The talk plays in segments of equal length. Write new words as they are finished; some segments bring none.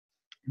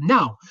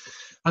Now,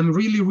 I'm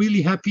really,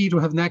 really happy to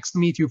have next to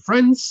me two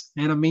friends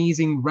and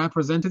amazing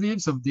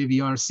representatives of the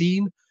VR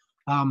scene.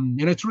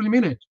 And I truly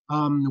mean it.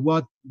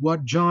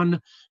 What John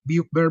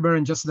Buyukberber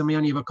and Justin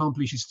Damiani have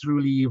accomplished is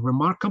truly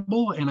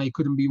remarkable, and I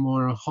couldn't be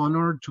more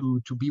honored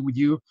to be with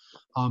you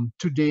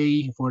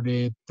today for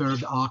the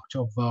third act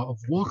of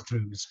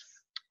Walkthroughs.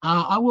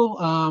 I will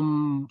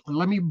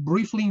let me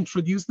briefly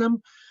introduce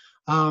them.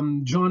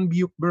 John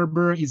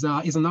Buyukberber is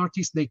an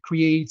artist that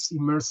creates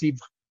immersive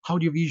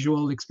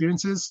audiovisual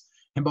experiences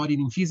embodied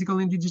in physical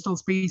and digital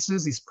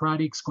spaces. His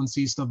projects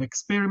consist of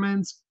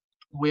experiments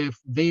with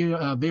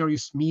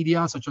various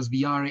media such as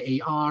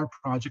VR, AR,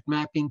 project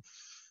mapping,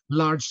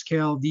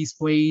 large-scale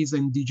displays,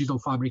 and digital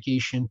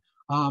fabrication.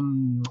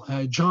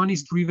 John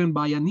is driven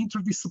by an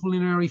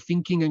interdisciplinary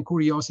thinking and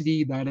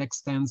curiosity that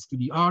extends to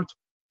the art,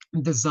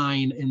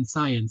 design, and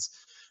science.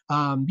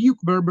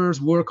 Büyükberber's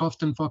work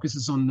often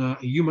focuses on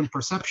human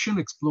perception,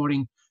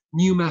 exploring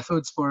new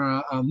methods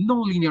for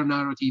nonlinear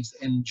narratives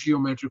and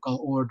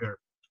geometrical order.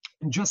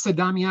 Justin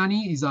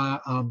Damiani is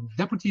a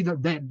deputy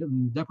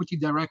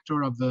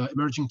director of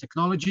emerging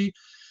technology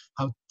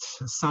at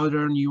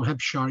Southern New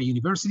Hampshire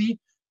University,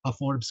 a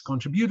Forbes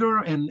contributor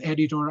and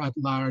editor at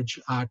large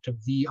at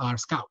VR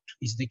Scout.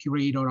 He's the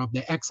curator of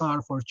the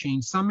XR for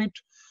Change Summit,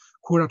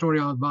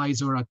 curatorial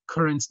advisor at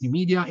Currents New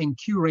Media, and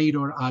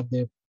curator at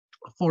the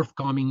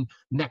forthcoming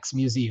Next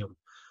Museum.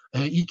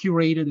 He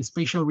curated a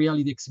spatial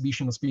reality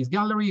exhibition at Space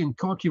Gallery and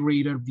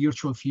co-curated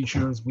virtual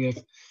features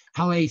with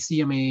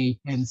LACMA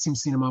and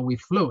SimCinema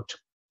with Float.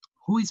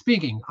 Who is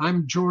speaking?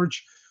 I'm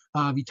George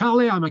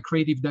Vitale. I'm a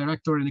creative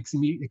director and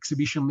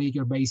exhibition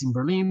maker based in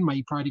Berlin.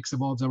 My projects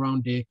evolves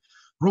around the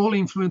role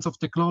influence of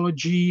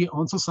technology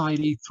on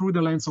society through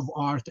the lens of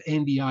art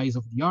and the eyes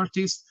of the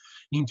artist.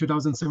 In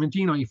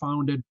 2017, I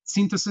founded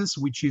Synthesis,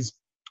 which is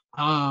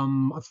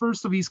a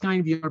first of its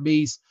kind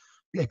VR-based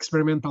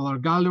experimental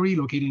art gallery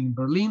located in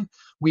Berlin.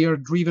 We are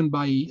driven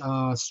by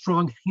a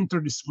strong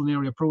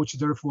interdisciplinary approach.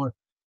 Therefore,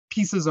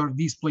 pieces are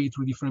displayed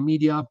through different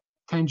media,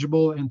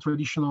 tangible and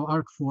traditional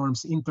art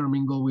forms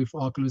intermingle with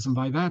Oculus and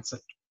Vive headset.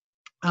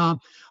 I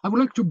would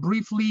like to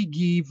briefly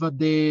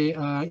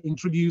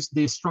introduce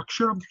the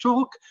structure of the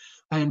talk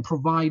and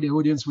provide the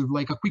audience with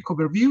like a quick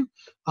overview.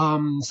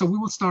 So we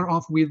will start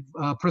off with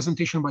a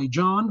presentation by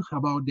John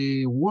about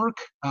the work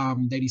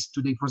that is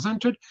today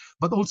presented,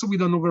 but also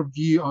with an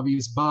overview of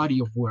his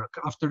body of work.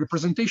 After the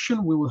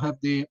presentation, we will have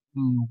the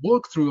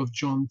walkthrough of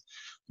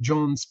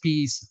John's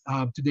piece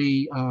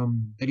today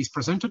that is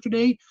presented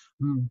today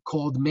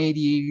called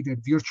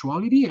Mediated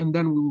Virtuality, and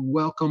then we will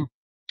welcome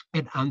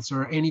and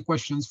answer any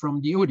questions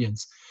from the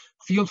audience.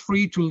 Feel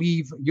free to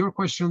leave your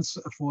questions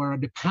for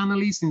the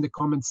panelists in the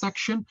comment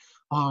section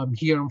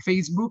here on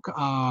Facebook.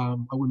 I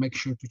will make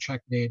sure to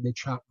check the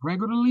chat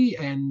regularly,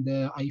 and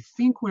I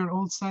think we're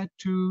all set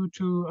for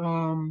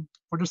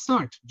the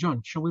start.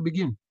 John, shall we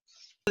begin?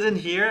 In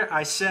here,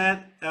 I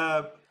said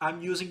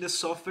I'm using this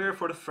software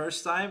for the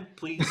first time.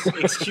 Please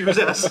excuse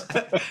us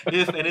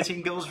if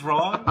anything goes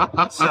wrong.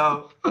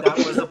 So that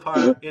was the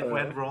part it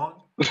went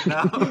wrong.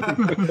 Now,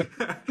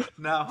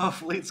 now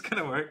hopefully it's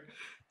gonna work.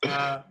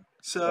 Yeah,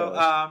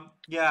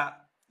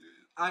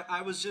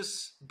 I was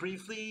just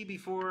briefly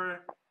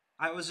before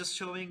I was just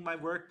showing my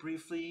work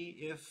briefly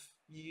if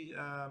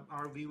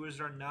our viewers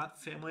are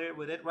not familiar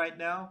with it right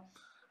now.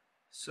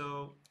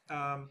 So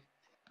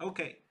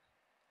okay.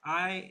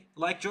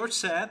 Like George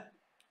said,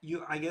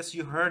 I guess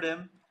you heard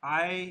him.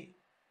 I'm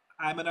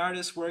an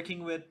artist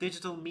working with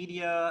digital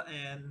media,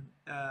 and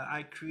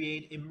I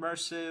create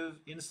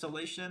immersive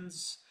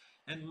installations.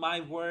 And my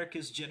work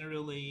is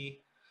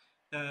generally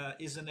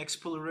is an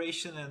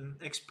exploration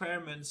and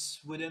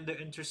experiments within the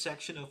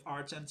intersection of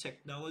art and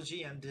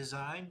technology and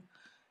design.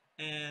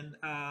 And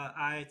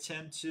I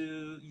tend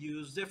to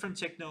use different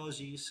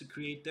technologies to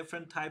create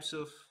different types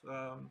of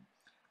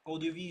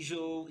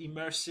audiovisual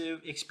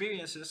immersive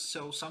experiences.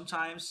 So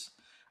sometimes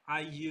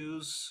I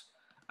use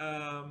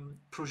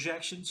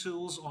projection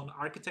tools on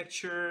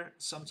architecture.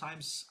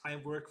 Sometimes I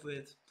work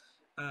with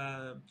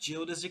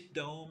geodesic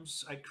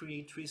domes. I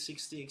create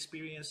 360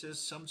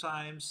 experiences.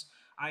 Sometimes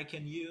I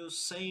can use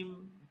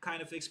same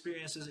kind of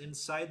experiences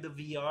inside the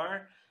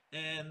VR.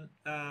 And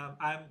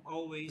I'm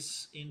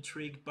always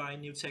intrigued by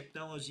new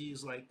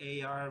technologies like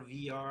AR,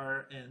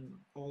 VR, and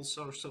all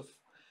sorts of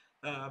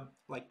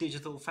like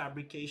digital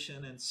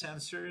fabrication and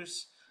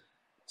sensors.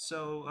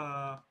 So,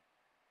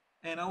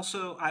 and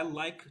also I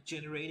like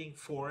generating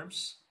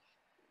forms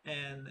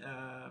and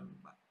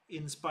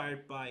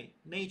inspired by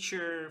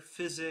nature,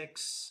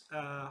 physics,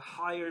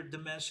 higher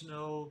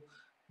dimensional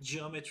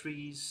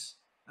geometries,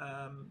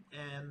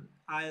 and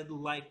I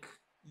like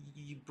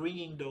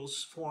bringing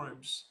those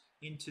forms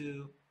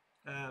into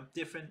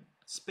different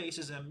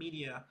spaces and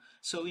media.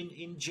 So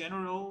in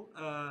general,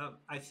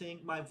 I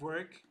think my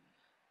work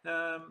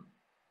um,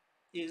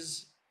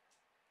 is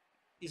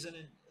is an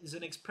is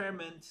an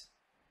experiment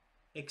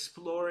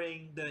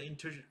exploring the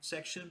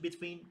intersection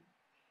between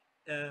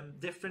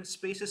different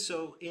spaces.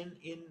 So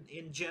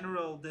in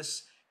general,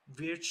 this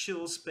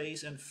virtual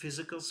space and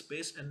physical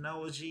space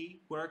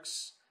analogy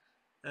works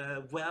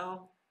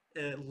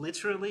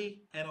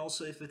literally, and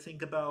also if we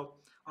think about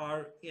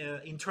our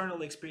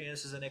internal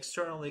experiences and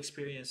external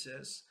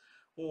experiences,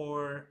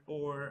 or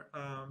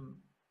um,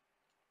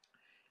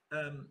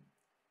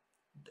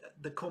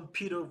 the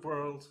computer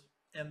world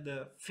and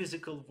the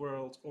physical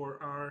world, or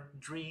our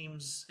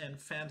dreams and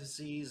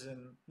fantasies,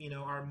 and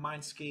our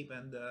mindscape,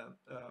 and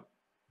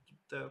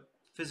the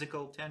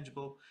physical,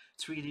 tangible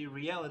 3D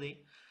reality.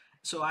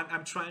 So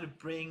I'm trying to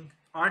bring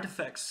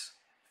artifacts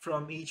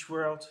from each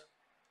world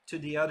to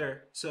the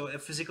other. So a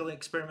physical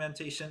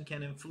experimentation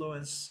can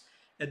influence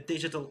a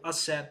digital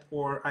asset,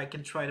 or I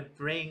can try to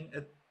bring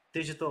a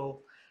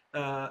digital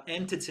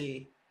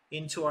entity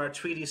into our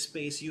 3D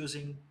space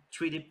using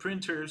 3D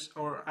printers,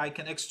 or I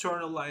can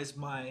externalize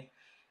my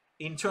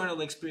internal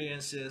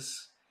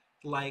experiences,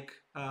 like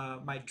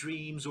my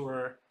dreams,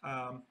 or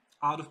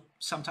out of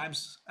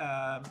sometimes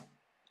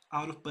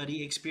out of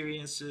body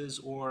experiences,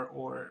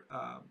 or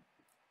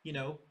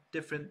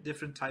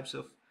different types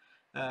of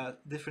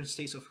different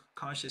states of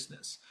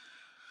consciousness.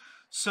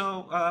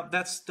 So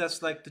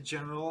that's like the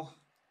general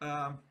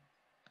um,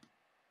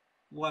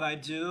 what I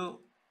do.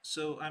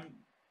 So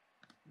I'm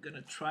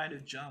gonna try to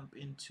jump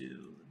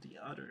into the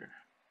other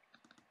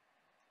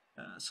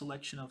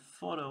selection of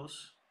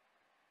photos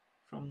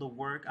from the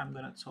work I'm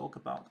gonna talk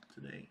about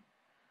today.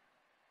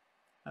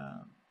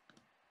 Um,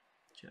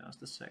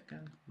 just a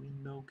second.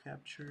 Window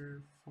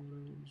capture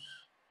photos.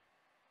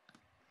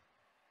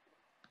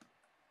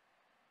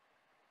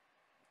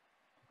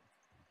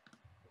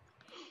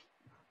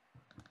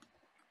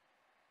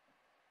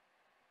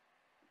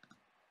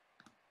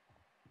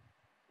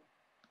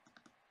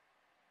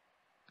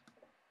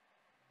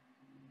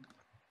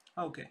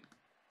 Okay,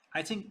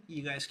 I think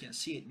you guys can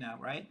see it now,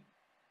 right?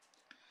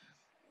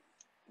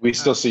 We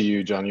still see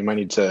you, John. You might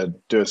need to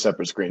do a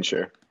separate screen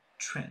share.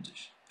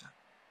 Transition.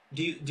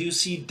 Do you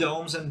see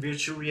domes and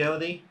virtual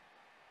reality?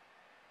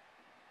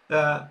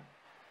 No.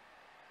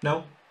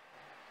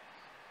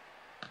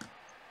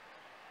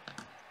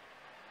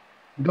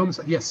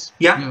 Yes.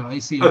 Yeah. I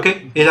see it.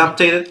 Okay, it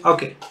updated.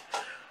 Okay.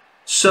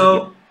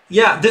 So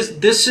yeah,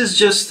 this is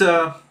just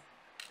a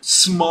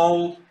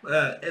small,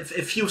 a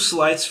few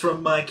slides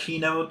from my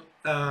keynote,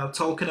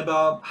 talking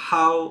about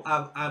how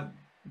I've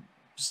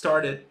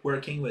started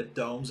working with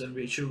domes and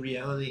virtual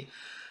reality.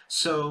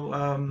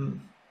 So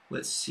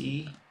let's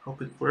see,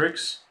 hope it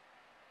works.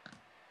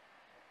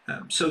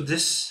 So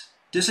this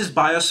is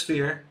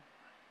Biosphere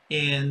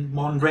in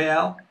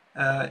Montreal,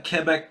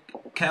 Quebec,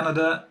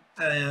 Canada,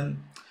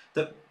 and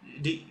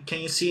can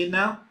you see it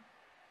now?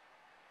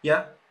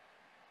 Yeah.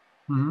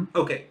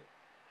 Okay.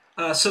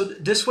 So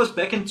this was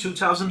back in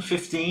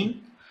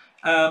 2015.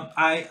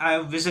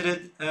 I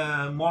visited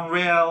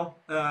Montreal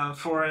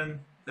for an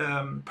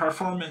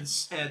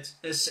performance at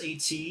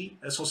SAT,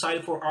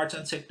 Society for Art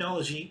and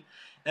Technology.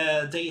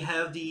 They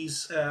have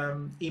these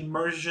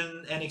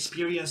immersion and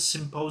experience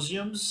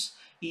symposiums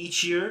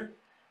each year,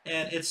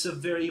 and it's a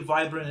very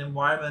vibrant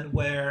environment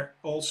where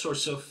all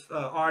sorts of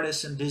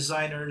artists and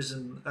designers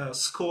and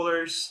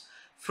scholars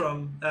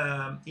from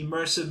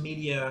immersive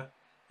media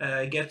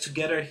get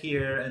together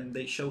here, and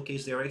they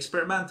showcase their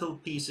experimental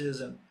pieces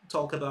and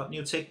talk about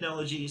new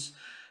technologies.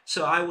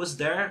 So I was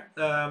there,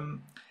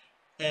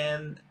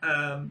 and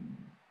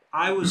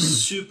I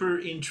was super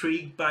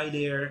intrigued by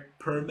their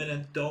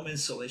permanent dome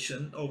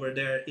installation over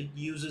there. It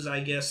uses, I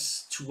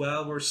guess,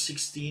 12 or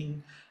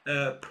 16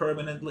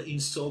 permanently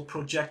installed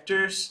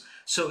projectors.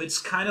 So it's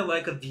kind of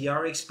like a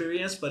VR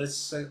experience, but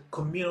it's a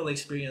communal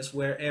experience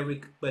where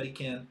everybody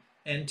can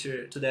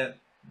enter to that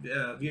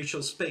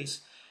virtual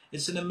space.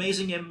 It's an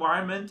amazing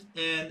environment,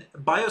 and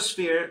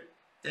Biosphere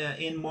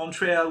in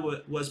Montreal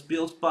was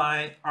built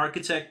by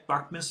architect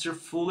Buckminster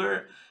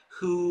Fuller,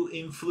 who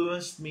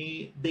influenced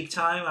me big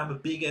time. I'm a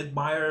big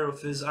admirer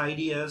of his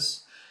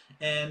ideas.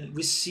 And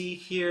we see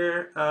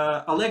here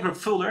Allegra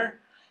Fuller,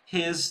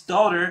 his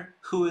daughter,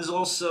 who is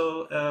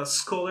also a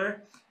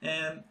scholar.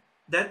 And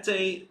that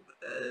day,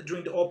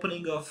 during the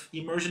opening of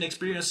Immersion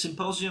Experience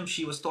Symposium,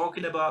 she was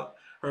talking about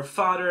her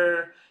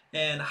father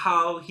and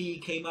how he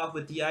came up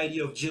with the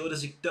idea of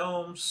geodesic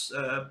domes,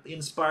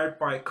 inspired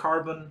by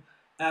carbon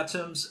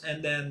atoms,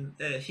 and then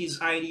his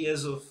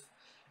ideas of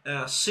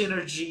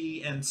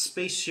synergy and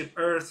spaceship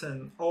Earth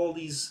and all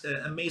these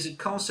amazing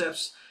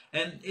concepts.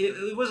 And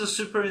it was a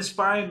super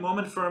inspiring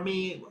moment for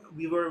me.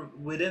 We were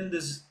within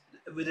this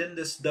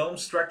dome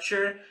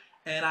structure,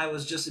 and I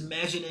was just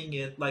imagining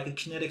it like a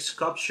kinetic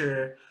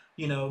sculpture,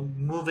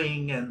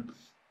 moving and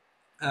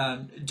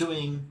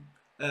doing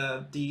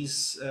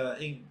these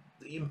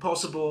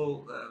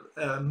impossible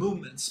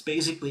movements,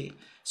 basically.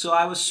 So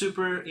I was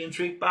super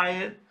intrigued by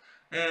it.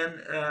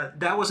 And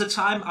that was the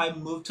time I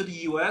moved to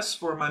the US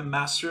for my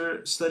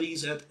master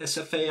studies at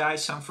SFAI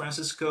San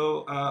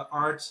Francisco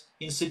Art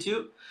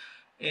Institute.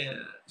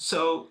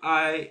 So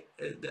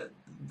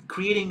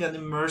creating an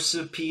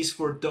immersive piece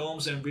for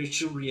domes and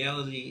virtual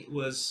reality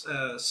was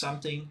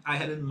something I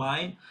had in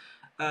mind.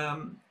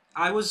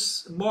 I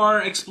was more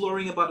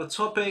exploring about the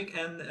topic,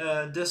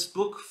 and this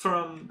book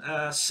from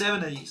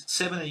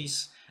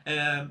 70s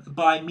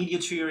by media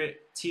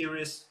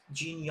theorist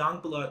Gene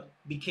Youngblood,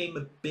 became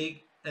a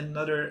big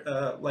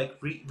another like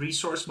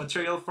resource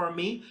material for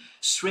me.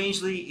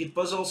 Strangely, it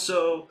was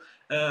also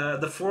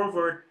the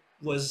foreword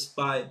was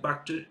by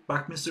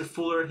Buckminster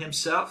Fuller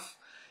himself.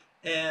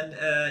 And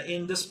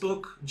in this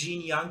book,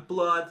 Gene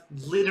Youngblood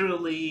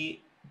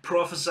literally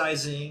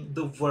prophesizing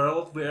the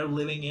world we're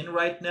living in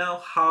right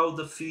now, how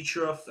the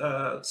future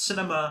of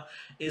cinema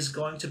is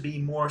going to be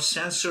more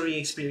sensory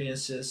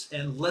experiences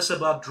and less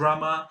about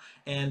drama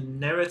and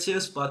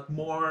narratives, but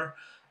more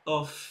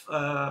of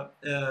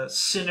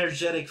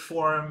synergetic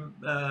form,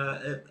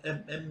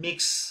 a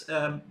mix,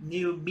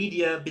 new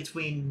media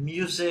between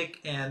music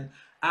and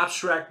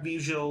abstract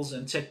visuals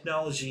and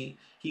technology.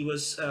 He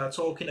was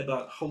talking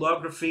about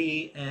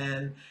holography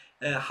and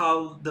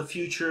how the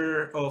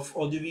future of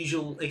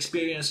audiovisual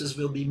experiences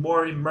will be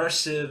more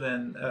immersive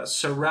and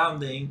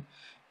surrounding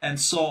and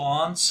so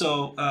on.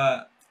 So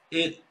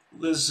it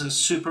was a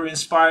super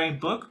inspiring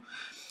book.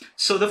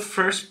 So the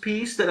first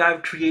piece that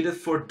I've created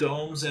for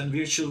domes and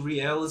virtual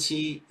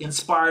reality,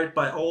 inspired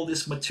by all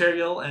this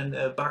material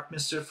and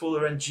Buckminster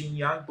Fuller and Gene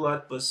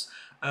Youngblood, was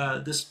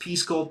this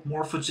piece called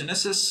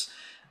Morphogenesis,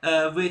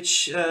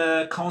 which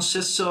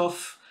consists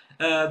of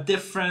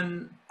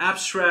different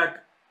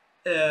abstract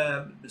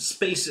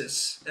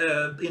spaces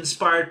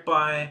inspired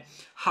by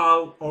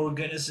how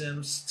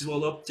organisms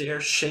develop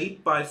their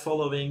shape by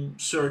following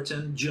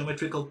certain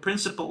geometrical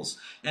principles.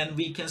 And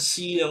we can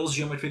see those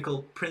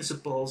geometrical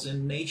principles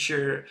in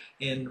nature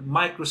in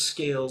micro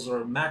scales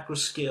or macro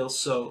scales.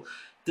 So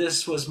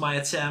this was my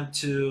attempt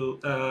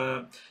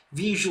to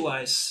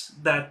visualize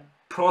that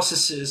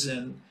processes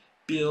and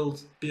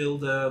build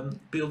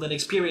an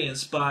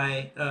experience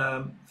by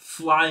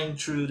flying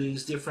through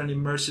these different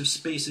immersive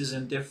spaces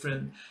and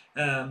different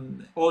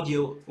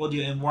audio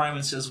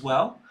environments as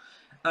well.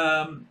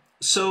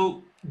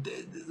 So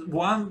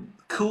one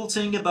cool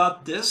thing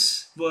about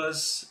this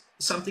was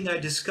something I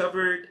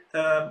discovered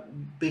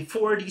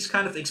before these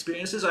kind of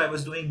experiences. I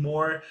was doing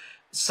more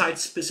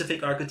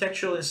site-specific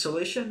architectural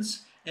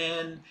installations,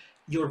 and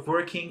you're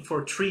working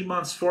for 3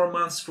 months, 4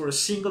 months for a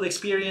single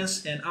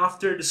experience, and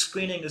after the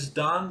screening is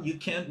done, you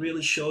can't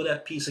really show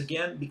that piece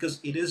again because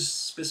it is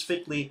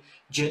specifically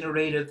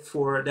generated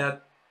for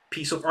that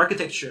piece of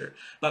architecture.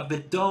 But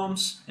with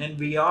domes and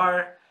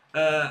VR,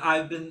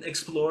 I've been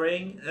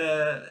exploring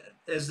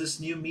as this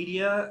new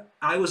media.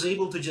 I was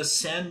able to just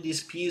send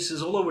these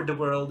pieces all over the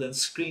world and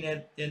screen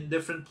it in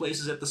different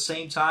places at the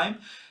same time.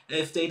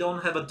 If they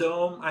don't have a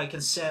dome, I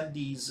can send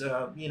these,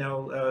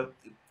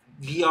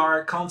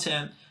 VR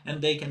content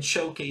and they can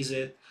showcase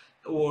it.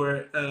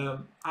 Or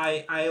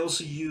I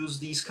also use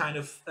these kind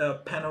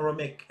of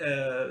panoramic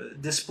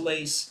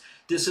displays.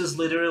 This is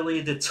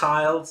literally the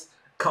tiled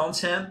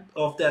content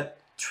of that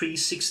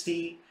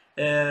 360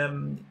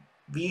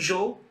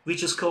 visual,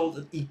 which is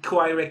called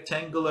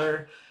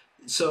equirectangular.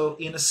 So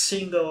in a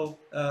single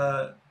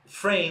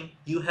frame,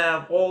 you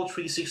have all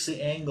 360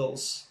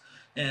 angles,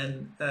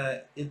 and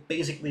it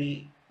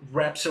basically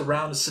wraps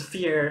around a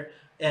sphere,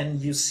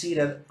 and you see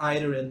that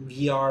either in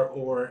VR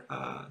or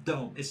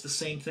dome. It's the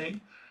same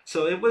thing.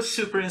 So it was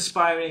super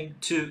inspiring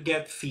to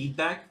get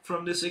feedback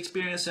from this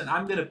experience, and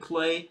I'm gonna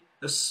play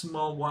a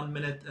small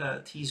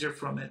 1-minute teaser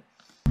from it.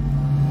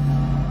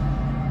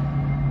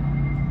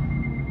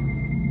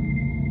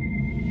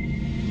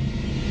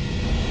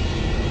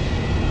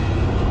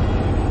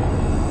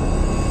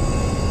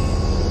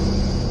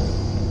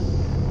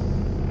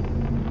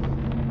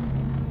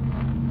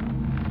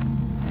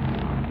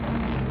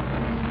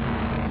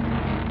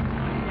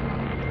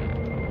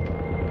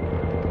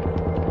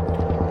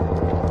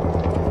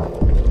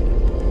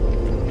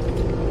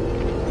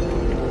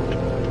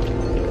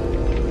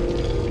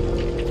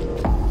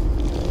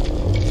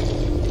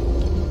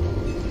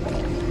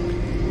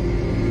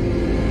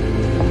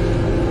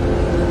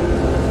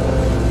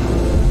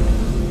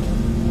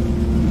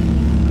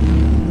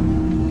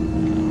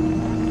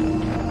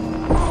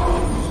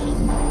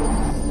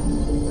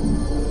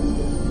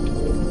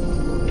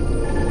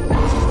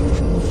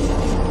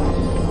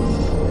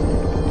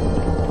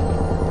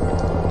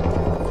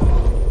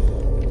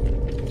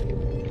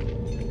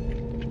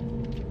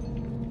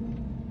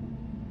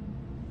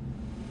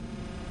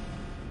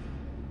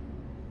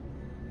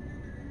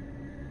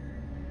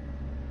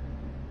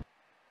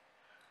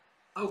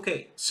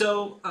 Okay,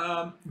 so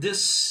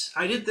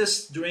I did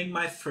this during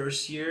my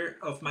first year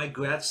of my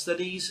grad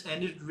studies,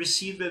 and it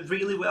received a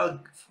really well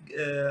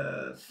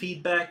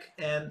feedback.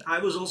 And I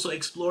was also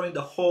exploring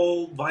the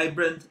whole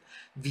vibrant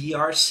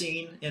VR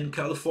scene in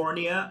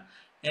California,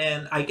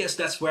 and I guess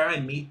that's where I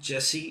meet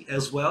Jesse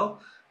as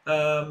well.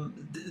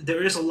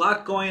 There is a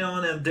lot going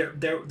on, and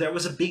there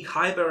was a big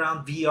hype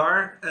around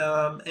VR.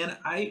 And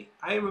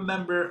I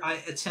remember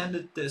I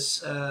attended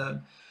this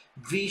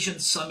Vision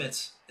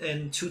Summit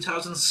in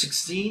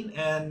 2016,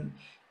 and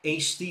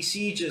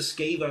HTC just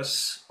gave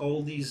us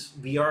all these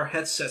VR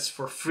headsets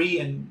for free,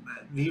 and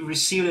we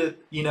received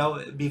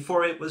it,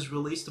 before it was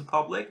released to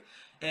public.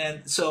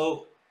 And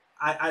so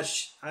I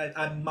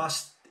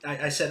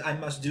said I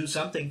must do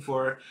something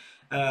for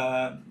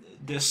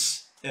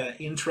this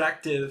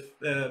interactive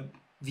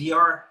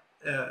VR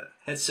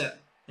headset.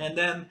 And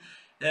then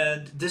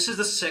this is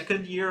the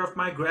second year of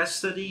my grad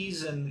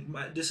studies, and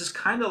this is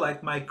kind of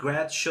like my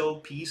grad show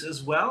piece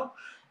as well.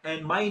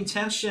 And my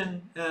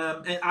intention,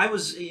 and I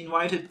was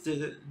invited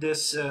to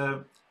this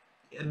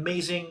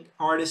amazing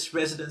artist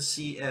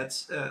residency at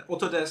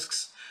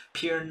Autodesk's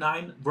Pier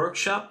 9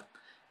 workshop.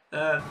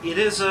 It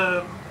is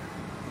a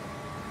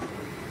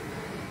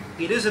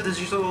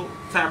digital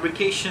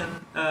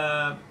fabrication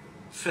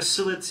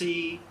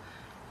facility,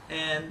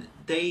 and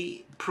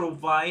they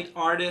provide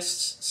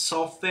artists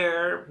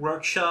software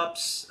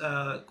workshops,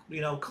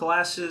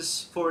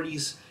 classes for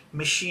these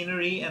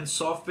machinery and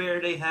software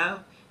they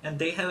have. And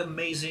they have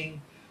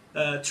amazing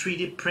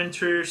 3D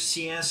printers,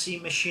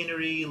 CNC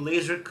machinery,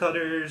 laser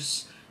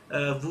cutters,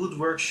 wood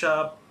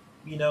workshop,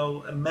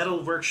 a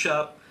metal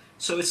workshop.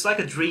 So it's like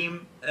a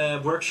dream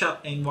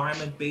workshop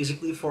environment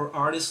basically for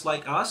artists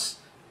like us.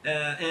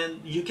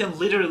 And you can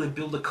literally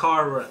build a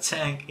car or a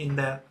tank in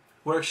that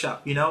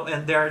workshop,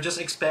 and they're just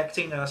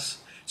expecting us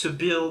to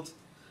build,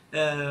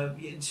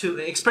 to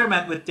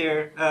experiment with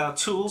their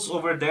tools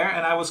over there.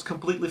 And I was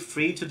completely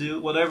free to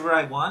do whatever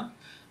I want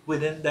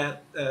within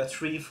that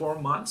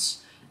 3-4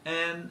 months.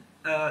 And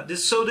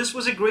this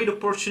was a great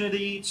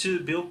opportunity to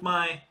build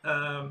my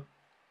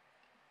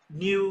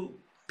new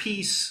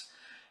piece,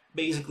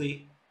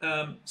 basically.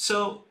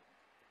 So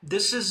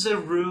this is a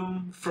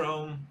room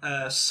from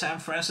San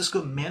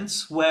Francisco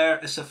Mint, where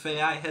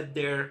SFAI had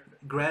their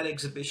grad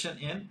exhibition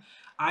in.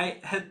 I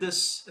had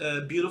this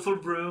beautiful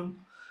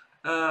room,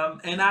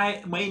 and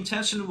my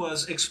intention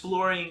was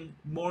exploring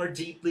more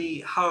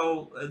deeply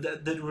how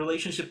the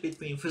relationship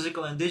between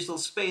physical and digital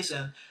space,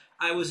 and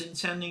I was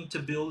intending to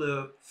build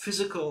a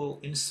physical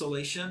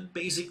installation,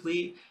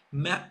 basically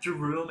map the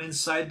room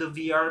inside the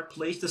VR,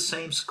 place the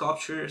same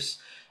sculptures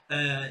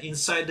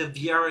inside the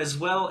VR as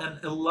well, and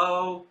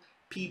allow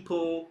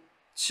people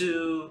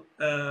to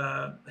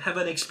have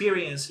an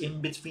experience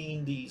in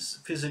between these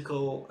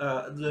physical,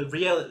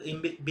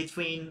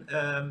 between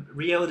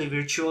reality,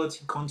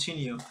 virtuality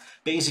continuum,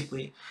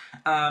 basically.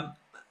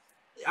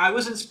 I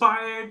was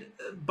inspired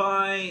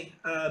by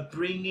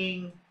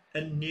bringing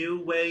a new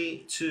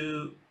way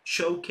to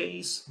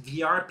showcase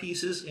VR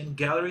pieces in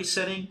gallery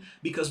setting,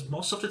 because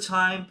most of the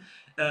time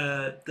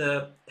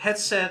the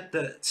headset,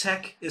 the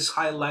tech is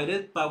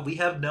highlighted, but we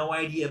have no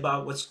idea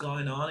about what's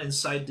going on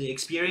inside the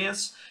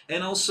experience.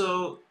 And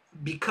also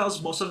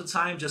because most of the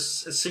time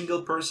just a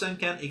single person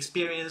can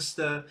experience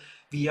the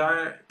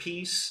VR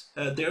piece,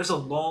 there's a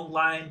long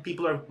line,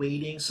 people are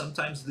waiting,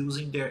 sometimes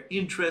losing their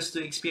interest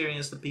to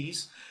experience the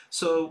piece.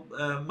 So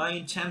my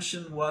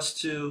intention was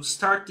to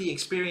start the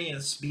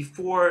experience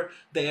before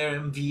they are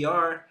in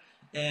VR,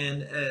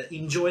 and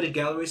enjoy the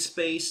gallery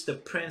space, the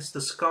prints, the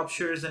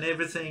sculptures and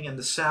everything, and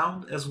the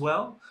sound as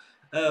well.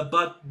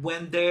 But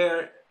when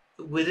they're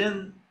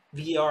within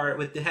VR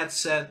with the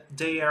headset,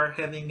 they are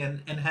having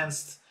an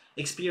enhanced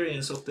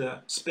experience of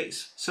the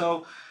space.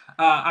 So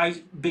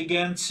I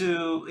began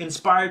to,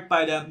 inspired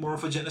by that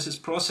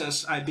morphogenesis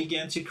process, I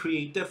began to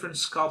create different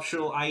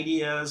sculptural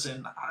ideas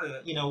and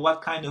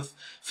what kind of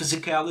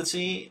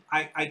physicality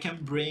I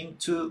can bring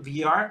to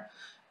VR.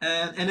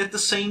 And at the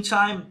same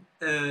time,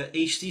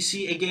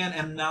 HTC again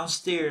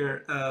announced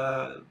their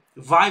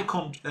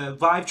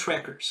Vive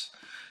trackers.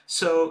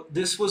 So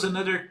this was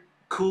another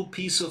cool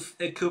piece of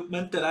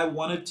equipment that I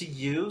wanted to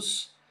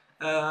use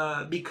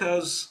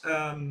because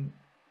I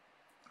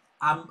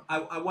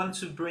want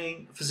to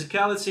bring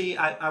physicality.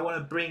 I want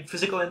to bring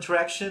physical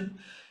interaction,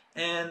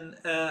 and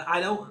I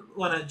don't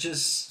want to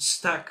just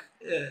stuck.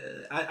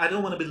 I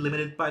don't want to be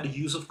limited by the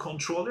use of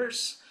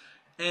controllers.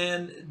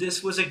 And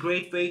this was a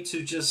great way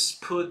to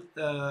just put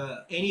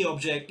any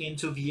object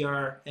into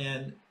VR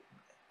and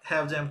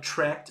have them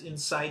tracked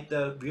inside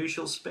the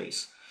virtual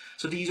space.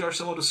 So these are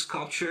some of the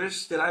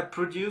sculptures that I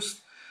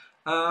produced.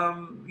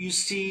 You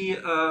see,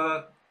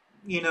 a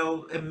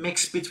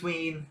mix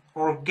between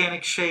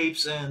organic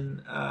shapes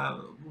and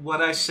what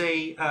I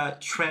say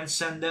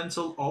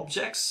transcendental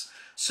objects.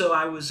 So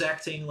I was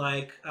acting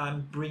like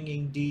I'm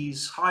bringing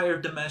these higher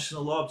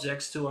dimensional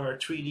objects to our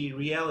 3D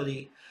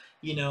reality.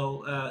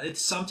 It's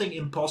something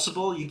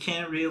impossible. You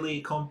can't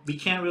really we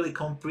can't really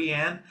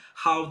comprehend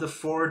how the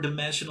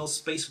 4-dimensional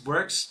space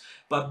works,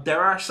 but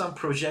there are some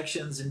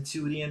projections in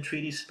 2D and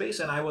 3D space,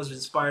 and I was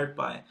inspired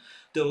by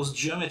those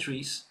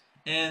geometries.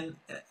 And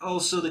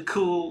also the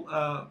cool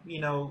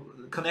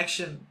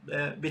connection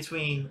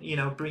between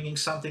bringing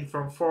something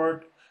from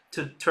 4th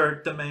to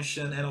 3rd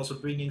dimension, and also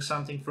bringing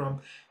something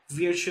from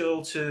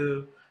virtual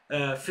to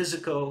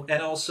physical,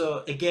 and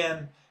also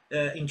again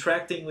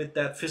interacting with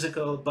that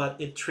physical, but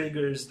it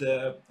triggers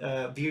the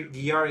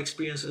VR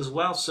experience as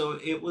well. So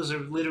it was a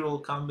literal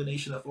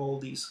combination of all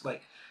these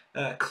like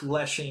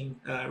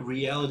clashing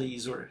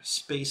realities or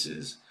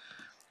spaces.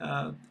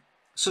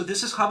 So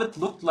this is how it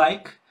looked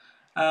like.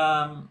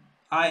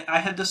 I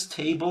had this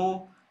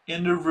table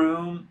in the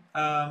room.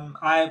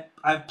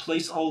 I've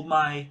placed all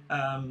my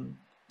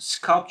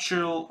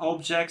sculptural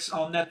objects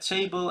on that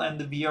table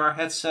and the VR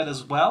headset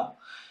as well.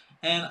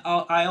 and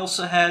I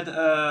also had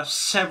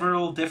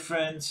several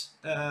different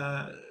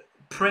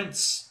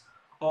prints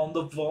on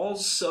the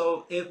walls,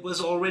 so it was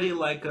already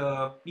like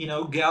a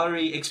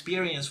gallery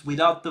experience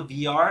without the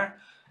VR.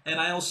 And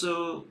I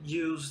also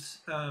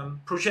used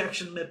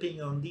projection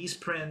mapping on these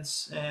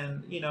prints,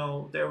 and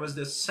there was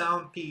this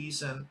sound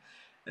piece and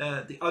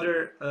the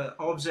other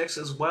objects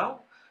as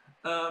well.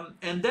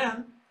 And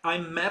then I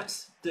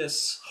mapped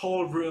this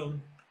whole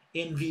room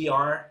in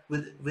VR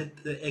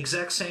with the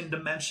exact same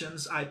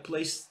dimensions. I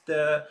placed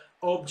the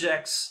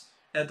objects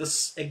at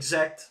the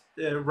exact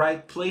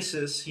right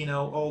places,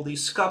 all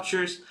these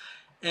sculptures,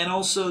 and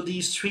also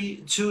these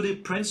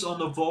 2D prints on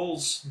the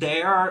walls.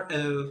 They are,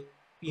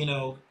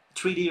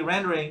 3D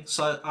rendering,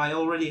 so I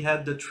already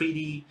had the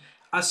 3D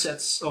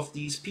assets of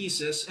these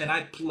pieces, and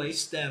I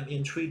placed them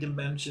in 3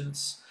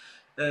 dimensions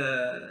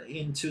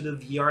into the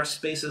VR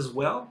space as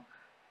well.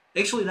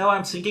 Actually, now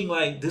I'm thinking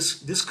like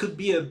this could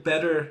be a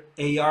better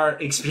AR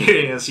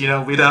experience,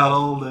 without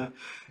all the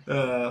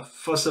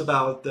fuss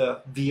about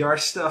the VR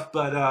stuff.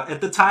 But at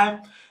the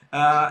time,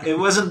 it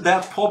wasn't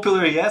that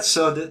popular yet,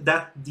 so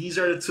that these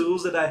are the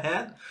tools that I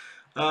had.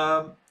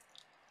 Um,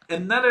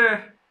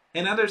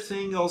 another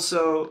thing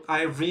also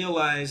I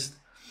realized,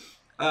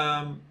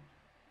 um,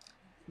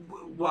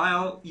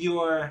 while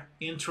you're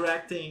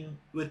interacting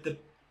with the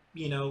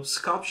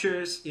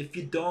sculptures, if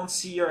you don't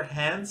see your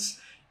hands,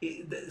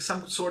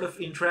 some sort of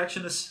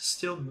interaction is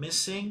still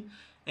missing.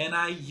 And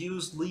I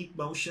use leap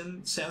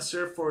motion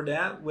sensor for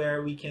that,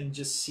 where we can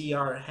just see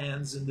our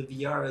hands in the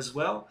VR as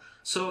well.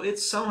 So it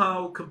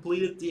somehow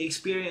completed the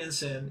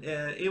experience, and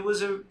it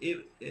was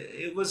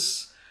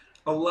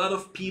a lot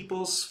of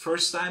people's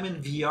first time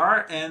in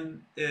VR,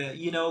 and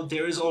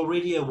there is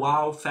already a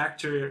wow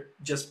factor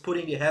just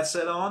putting the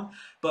headset on.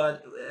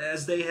 But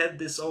as they had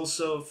this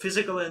also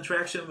physical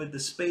interaction with the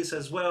space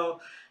as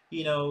well,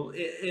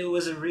 it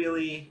was a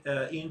really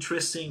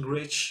interesting,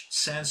 rich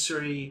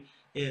sensory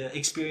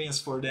experience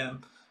for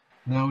them.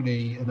 Now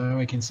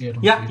I can see it.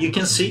 Yeah, you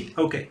can see.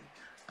 Okay,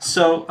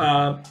 so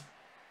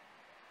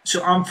so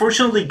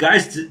unfortunately,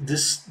 guys,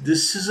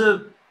 this is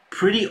a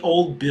pretty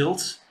old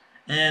build,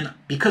 and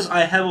because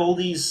I have all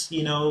these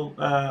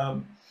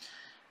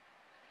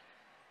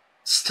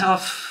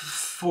stuff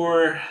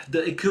for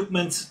the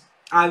equipment,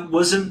 I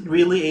wasn't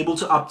really able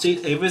to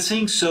update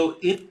everything, so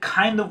it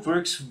kind of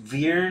works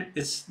weird.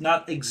 It's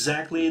not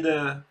exactly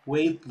the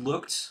way it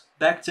looked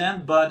back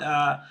then, but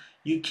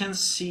you can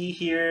see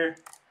here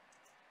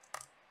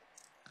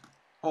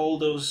all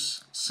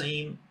those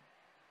same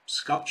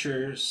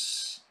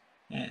sculptures,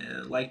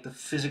 like the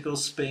physical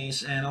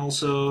space, and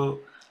also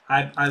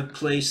I've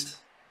placed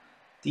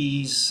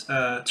these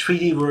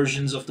 3D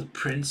versions of the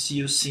prints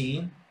you've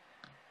seen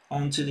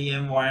onto the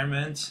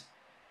environment.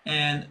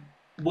 And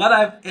what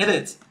I've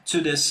added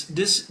to this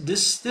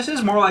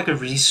is more like a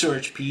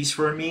research piece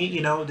for me.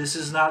 This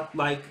is not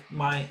like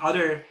my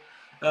other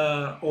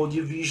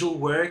audiovisual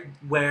work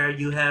where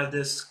you have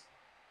this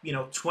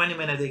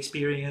 20-minute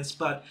experience,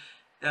 but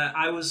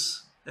I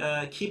was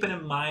keeping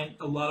in mind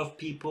a lot of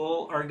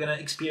people are gonna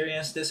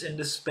experience this in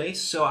this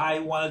space, so I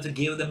wanted to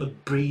give them a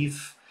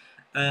brief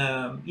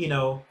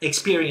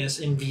experience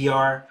in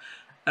VR,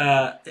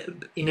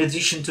 in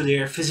addition to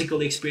their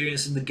physical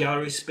experience in the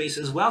gallery space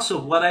as well. So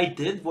what I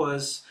did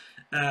was,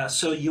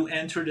 so you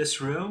enter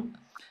this room,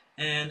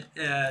 and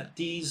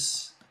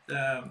this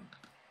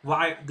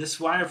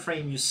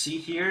wireframe you see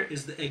here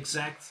is the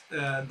exact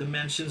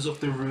dimensions of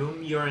the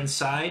room you're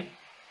inside.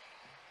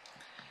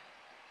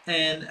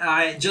 And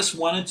I just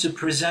wanted to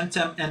present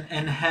them an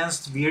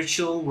enhanced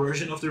virtual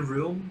version of the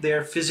room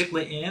they're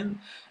physically in.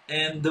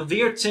 And the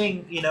weird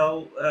thing,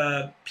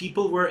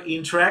 people were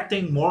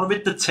interacting more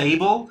with the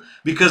table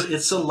because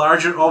it's a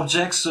larger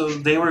object, so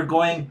they were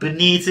going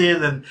beneath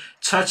it and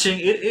touching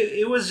it.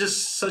 It was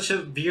just such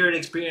a weird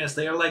experience.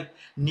 They are like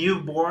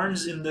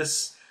newborns in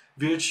this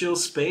virtual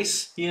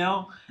space,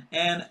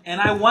 and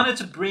I wanted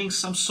to bring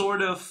some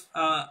sort of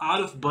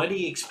out of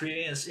body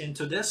experience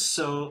into this.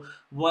 So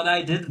what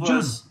I did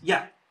was,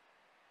 John,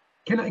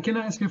 can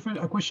I ask you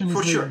a question?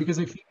 For sure. Because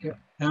I think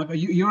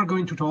you're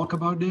going to talk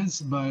about this,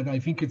 but I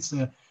think it's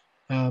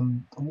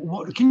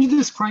can you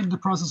describe the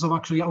process of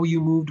actually how you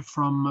moved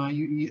from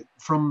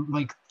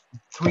like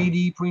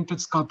 3D printed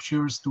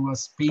sculptures to a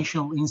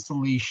spatial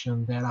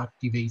installation that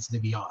activates the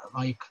VR?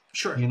 Like,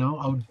 sure.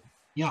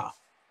 Yeah.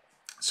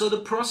 So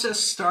the process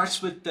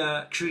starts with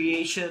the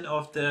creation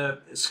of the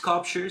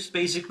sculptures,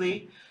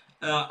 basically.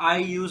 I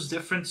use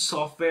different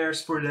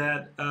softwares for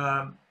that.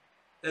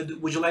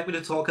 Would you like me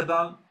to talk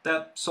about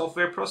that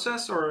software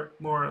process, or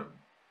more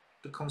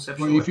the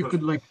conceptual? Well, if you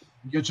could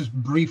just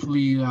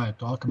briefly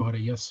talk about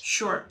it, yes.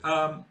 Sure.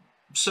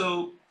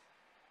 So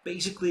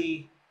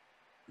basically,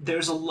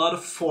 there's a lot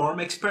of form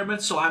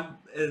experiments. So I'm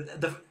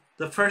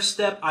the first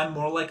step. I'm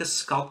more like a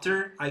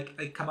sculptor.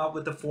 I come up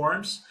with the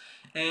forms,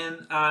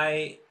 and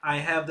I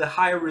have the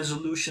higher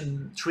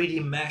resolution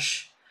 3D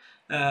mesh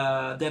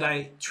that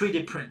I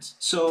 3D print.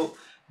 So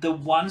the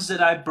ones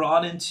that I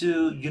brought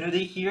into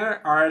Unity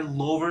here are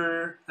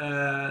lower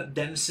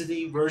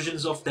density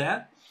versions of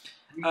that.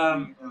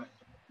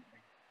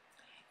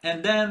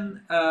 And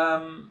then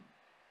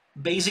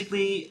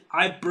basically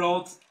I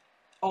brought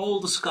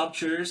all the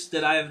sculptures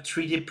that I have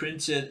 3D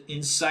printed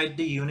inside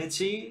the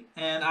Unity,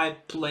 and I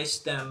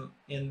placed them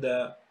in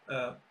the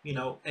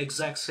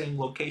exact same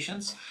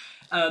locations.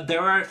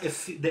 There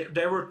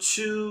were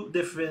two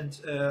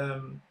different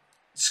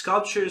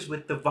sculptures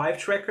with the vibe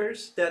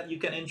trackers that you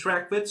can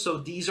interact with. So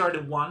these are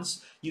the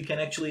ones you can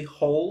actually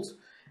hold,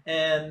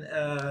 and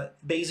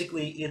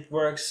basically it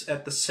works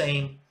at the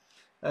same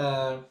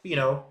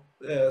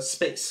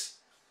space.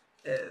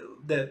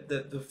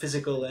 The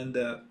physical and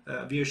the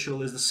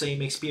virtual is the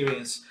same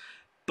experience.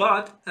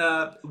 But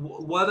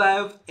what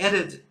I've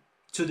added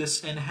to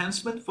this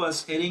enhancement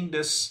was adding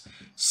this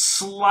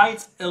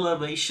slight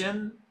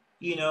elevation,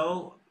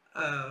 to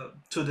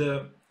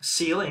the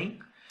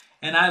ceiling,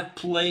 and I've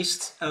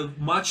placed a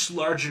much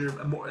larger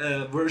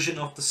version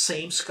of the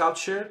same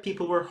sculpture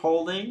people were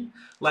holding,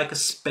 like a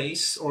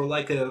space, or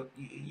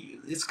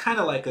it's kind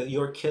of like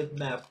you're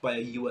kidnapped by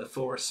a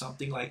UFO or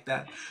something like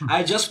that.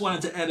 I just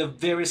wanted to add a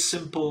very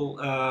simple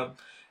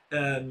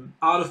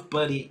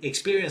out-of-body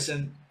experience,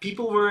 and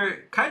people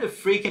were kind of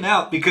freaking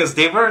out because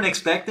they weren't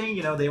expecting,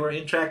 they were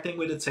interacting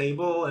with the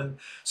table and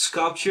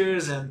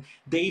sculptures, and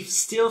they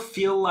still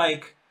feel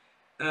like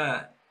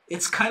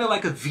it's kind of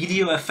like a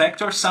video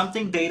effect or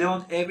something.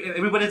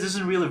 Everybody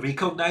doesn't really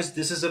recognize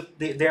this is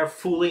they're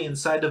fully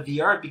inside the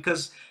VR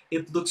because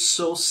it looks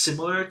so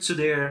similar to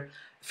their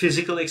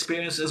physical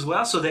experience as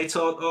well. So they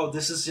thought, oh,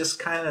 this is just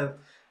kind of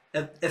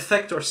an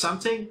effect or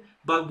something.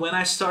 But when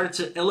I started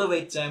to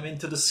elevate them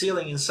into the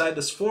ceiling inside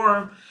this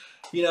form,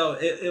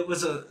 it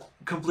was a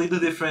completely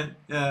different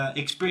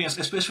experience,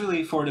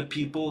 especially for the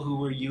people who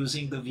were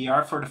using the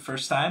VR for the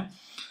first time.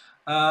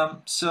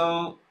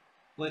 So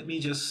let me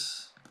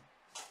just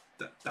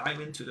dive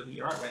into the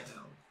VR right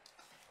now.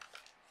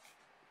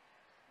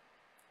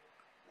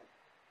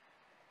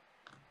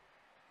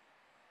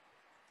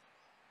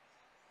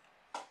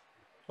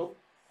 Oh.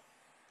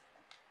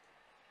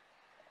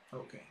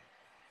 Okay.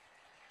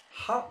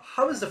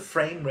 How is the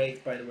frame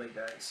rate, by the way,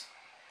 guys?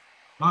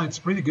 It's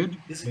pretty good.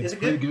 Is It's it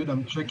pretty good?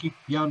 good.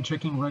 I'm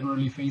checking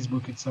regularly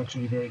Facebook. It's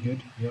actually very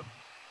good. Yep.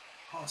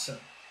 Awesome.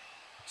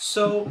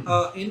 So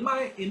in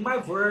my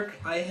work,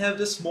 I have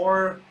this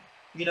more,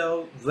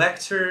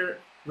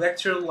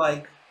 vector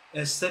like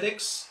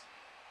aesthetics,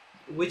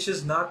 which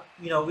is not,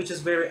 which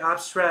is very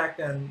abstract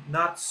and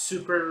not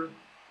super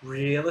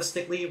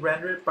realistically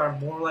rendered, but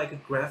more like a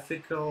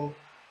graphical,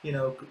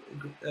 it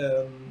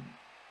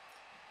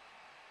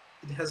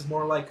has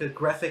more like a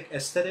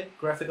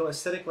graphical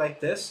aesthetic like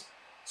this.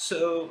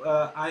 So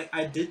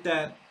I did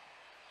that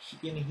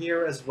in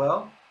here as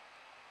well.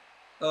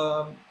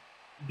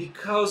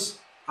 Because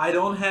I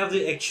don't have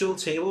the actual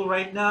table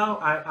right now,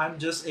 I'm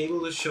just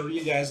able to show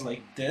you guys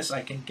like this.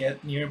 I can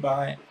get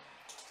nearby,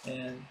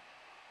 and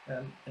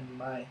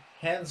my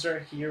hands are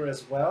here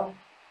as well.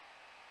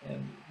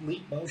 And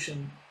Leap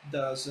Motion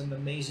does an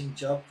amazing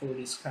job for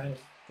this kind of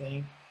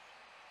thing.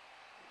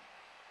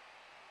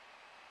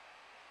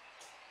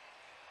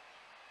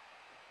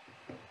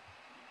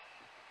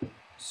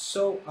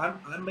 So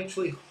I'm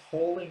actually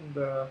holding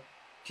the.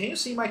 Can you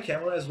see my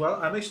camera as well?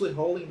 I'm actually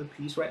holding the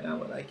piece right now,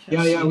 but I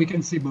can't see. Yeah, we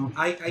can see both.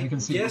 I can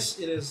see guess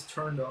both. it is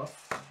turned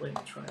off. Wait,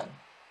 me try.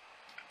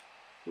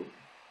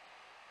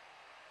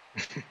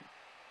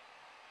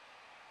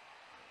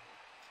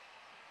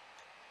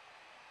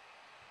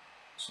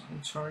 So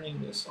I'm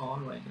turning this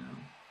on right now.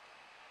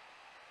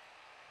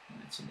 I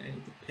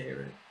need to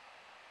pair it.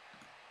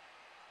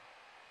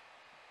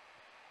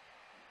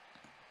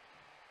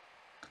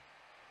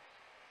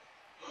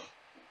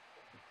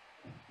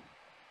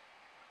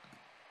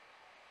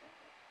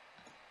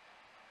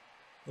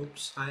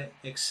 Oops, I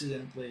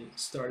accidentally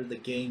started the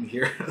game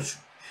here.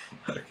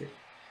 Okay,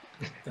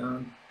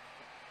 done.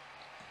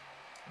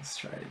 Let's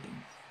try it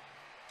again.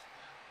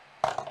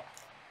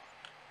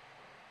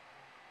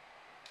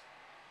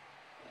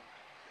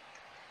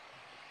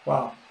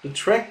 Wow, the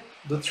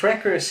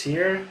tracker is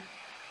here,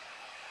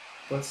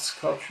 but the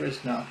sculpture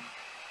is not.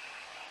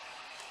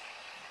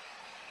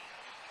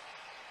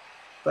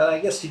 But I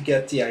guess you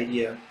get the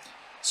idea.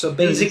 So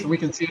basically, we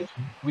can see it.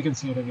 We can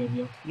see it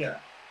again. Yeah.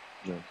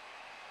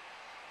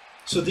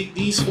 So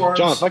these forms.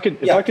 John, if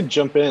I could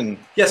jump in.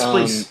 Yes,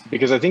 please.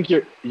 Because I think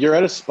you're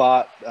at a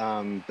spot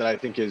that I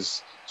think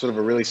is sort of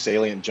a really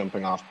salient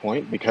jumping off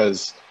point.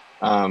 Because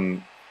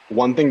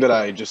one thing that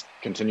I just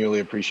continually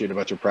appreciate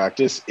about your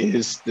practice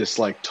is this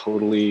like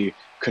totally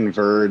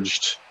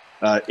converged,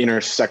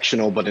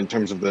 intersectional, but in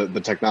terms of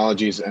the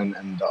technologies and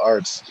the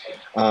arts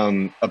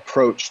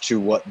approach to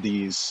what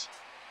these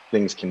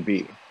things can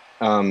be.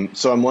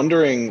 So I'm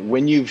wondering,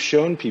 when you've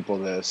shown people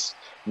this,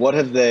 what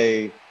have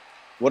their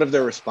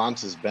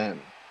responses been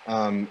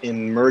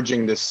in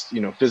merging this,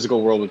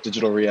 physical world with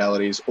digital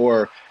realities,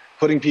 or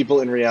putting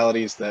people in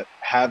realities that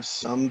have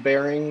some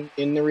bearing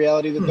in the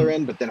reality that they're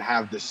in, but then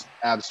have this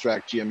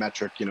abstract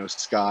geometric,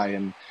 sky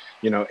and,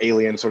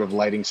 alien sort of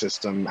lighting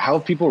system? How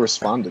have people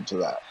responded to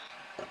that?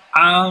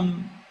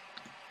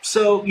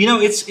 So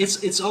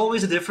it's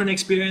always a different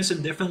experience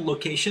in different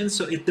locations.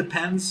 So it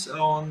depends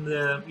on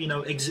the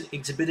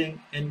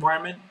exhibiting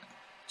environment.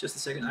 Just a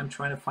second, I'm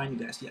trying to find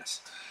you guys.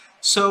 Yes.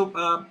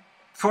 So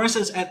for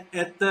instance,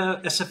 at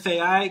the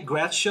SFAI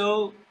grad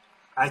show,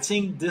 I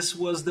think this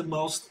was the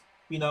most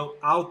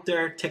out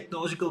there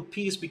technological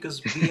piece,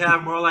 because we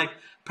have more like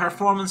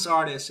performance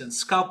artists and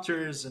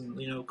sculptors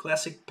and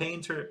classic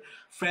painter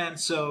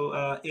friends.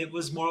 So it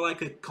was more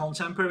like a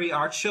contemporary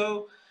art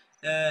show,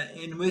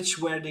 in which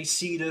where they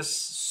see this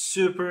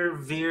super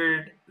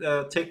weird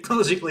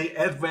technologically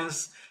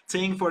advanced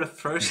thing for the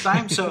first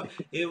time. So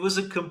it was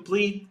a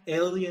complete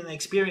alien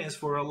experience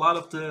for a lot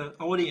of the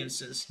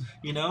audiences,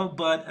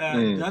 but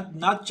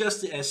not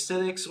just the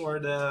aesthetics or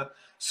the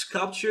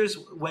sculptures.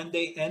 When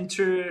they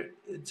enter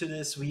to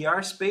this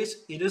VR space,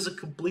 it is a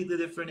completely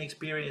different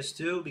experience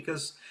too,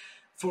 because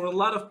for a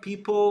lot of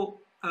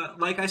people,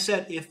 like I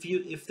said,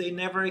 if they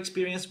never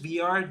experience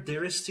VR,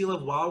 there is still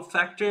a wow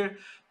factor.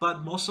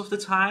 But most of the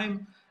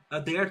time,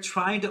 they are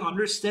trying to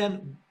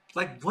understand,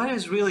 like, what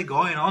is really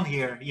going on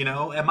here.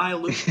 Am I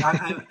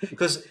looking?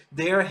 Because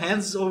their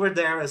hands over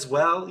there as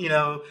well.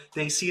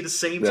 They see the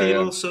same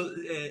table. Yeah. So,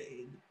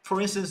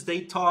 for instance, they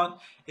thought,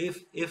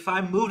 if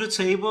I move the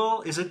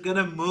table, is it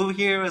gonna move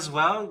here as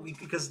well?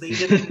 Because they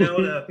didn't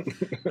know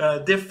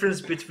the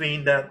difference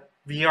between that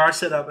VR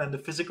setup and the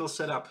physical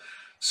setup.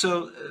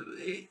 So,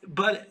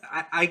 but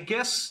I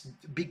guess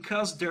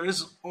because there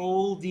is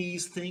all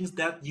these things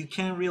that you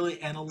can't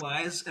really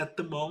analyze at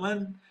the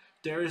moment,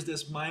 there is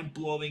this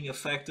mind-blowing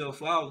effect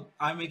of, wow,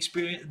 I'm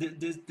experiencing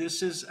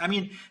this is, I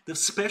mean, the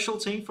special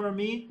thing for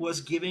me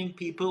was giving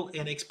people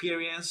an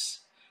experience,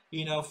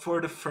 for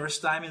the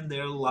first time in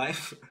their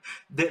life.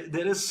 That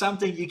is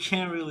something you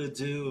can't really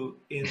do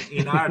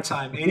in our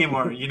time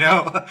anymore,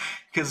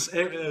 because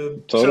so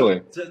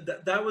Totally.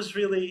 that was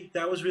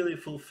really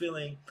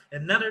fulfilling.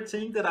 Another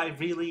thing that I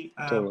really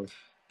Totally.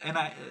 and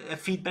a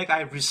feedback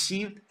I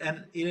received,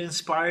 and it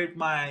inspired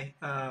my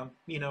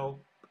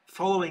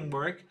following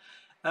work.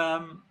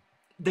 um,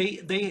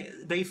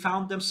 they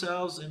found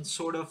themselves in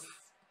sort of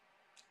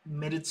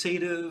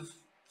meditative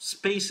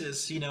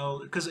spaces,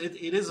 because it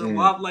is a Mm.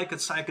 lot like a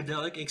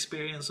psychedelic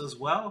experience as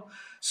well.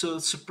 So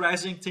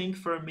surprising thing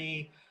for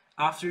me,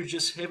 after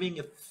just having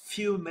a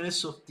few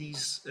minutes of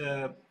these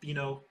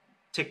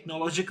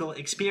technological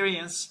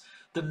experience,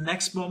 the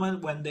next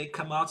moment when they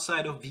come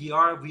outside of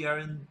VR, we are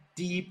in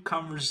deep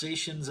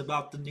conversations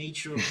about the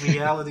nature of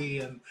reality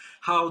and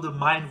how the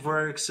mind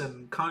works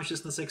and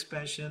consciousness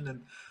expansion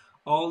and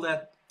all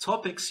that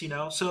topics.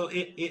 So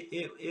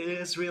it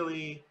is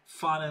really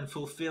fun and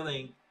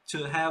fulfilling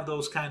to have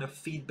those kind of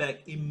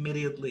feedback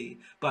immediately,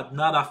 but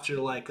not after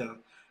like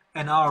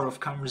an hour of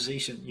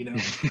conversation.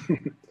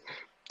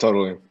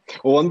 Totally.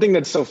 Well, one thing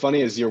that's so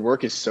funny is your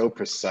work is so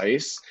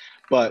precise,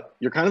 but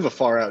you're kind of a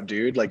far out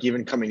dude. Like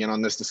even coming in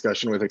on this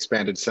discussion with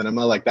expanded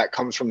cinema, like that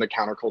comes from the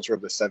counterculture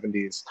of the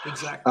 70s.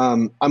 Exactly.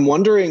 I'm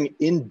wondering,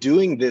 in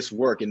doing this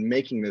work and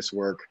making this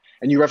work,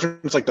 and you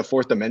referenced like the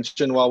fourth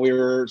dimension while you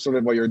were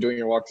doing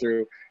your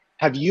walkthrough.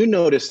 Have you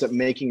noticed that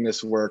making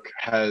this work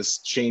has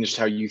changed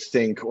how you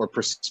think or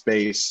perceive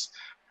space,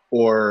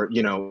 or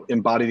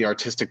embody the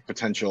artistic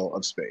potential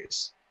of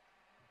space?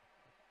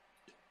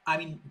 I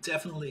mean,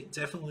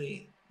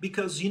 definitely,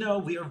 because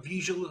we are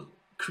visual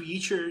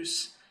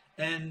creatures,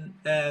 and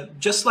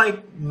just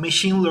like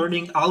machine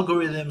learning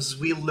algorithms,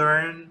 we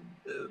learn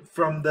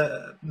from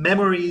the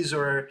memories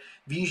or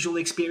visual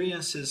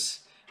experiences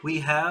we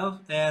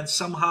have, and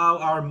somehow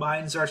our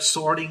minds are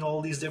sorting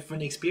all these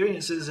different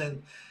experiences.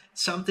 And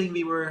something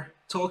we were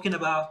talking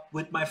about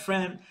with my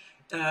friend,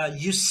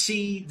 you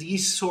see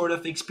these sort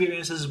of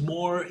experiences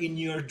more in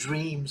your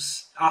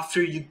dreams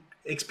after you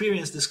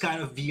experience this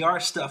kind of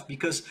VR stuff,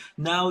 because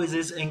now it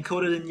is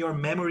encoded in your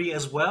memory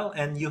as well,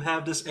 and you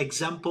have this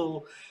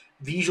example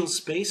visual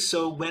space.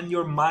 So when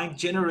your mind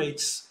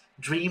generates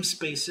dream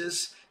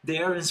spaces, they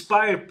are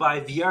inspired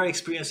by VR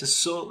experiences.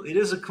 So it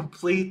is a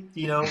complete,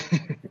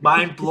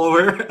 mind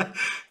blower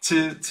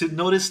to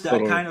notice that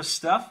Totally. kind of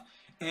stuff.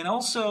 And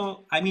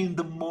also, I mean,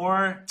 the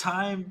more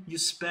time you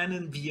spend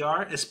in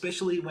VR,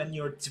 especially when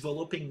you're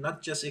developing,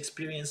 not just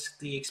experience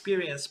the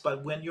experience,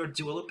 but when you're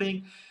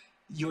developing,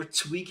 you're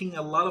tweaking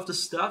a lot of the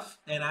stuff.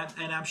 And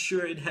I'm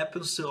sure it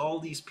happens to all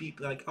these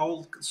people, like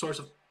all sorts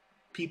of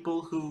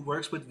people who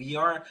works with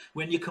VR.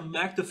 When you come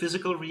back to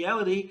physical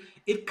reality,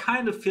 it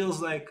kind of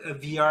feels like a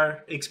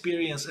VR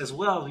experience as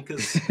well,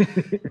 because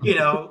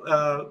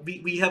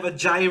we have a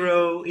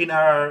gyro in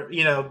our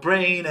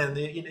brain, and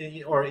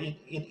or in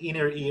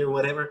inner ear,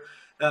 whatever.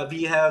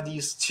 We have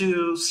these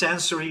two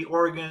sensory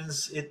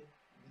organs. It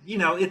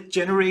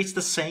generates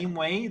the same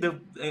way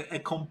a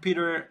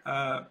computer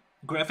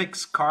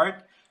graphics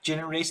card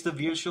generates the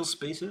virtual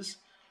spaces.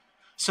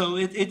 So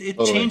it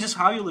Totally. changes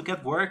how you look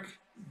at work.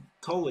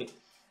 Totally.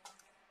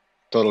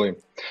 Totally.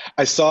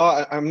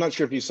 I'm not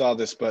sure if you saw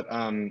this, but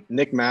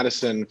Nick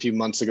Madison a few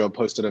months ago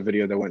posted a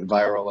video that went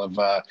viral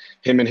of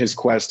him and his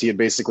Quest. He had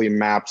basically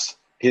mapped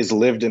his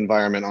lived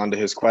environment onto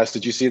his Quest.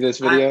 Did you see this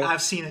video?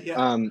 I've seen it.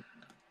 Yeah.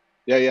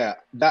 Yeah,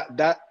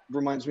 yeah.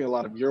 reminds me a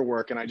lot of your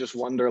work, and I just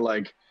wonder,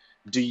 like,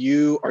 are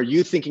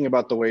you thinking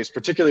about the ways,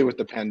 particularly with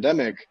the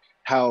pandemic,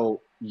 how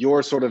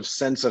your sort of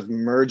sense of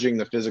merging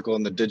the physical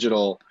and the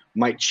digital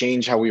might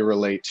change how we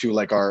relate to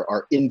like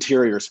our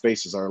interior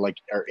spaces, our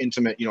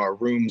intimate, our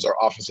rooms, our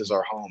offices,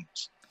 our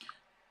homes?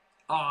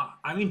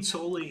 I mean,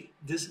 totally.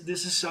 This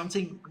is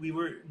something we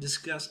were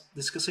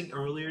discussing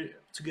earlier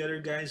together,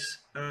 guys.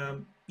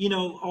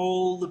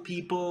 All the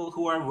people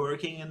who are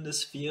working in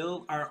this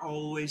field are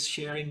always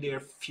sharing their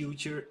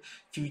future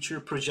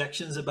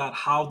projections about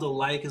how the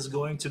like is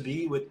going to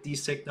be with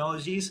these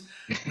technologies.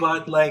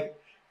 But like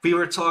we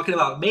were talking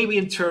about, maybe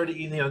in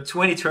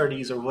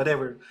 2030s or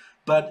whatever.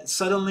 But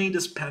suddenly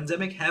this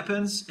pandemic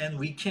happens and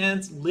we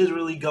can't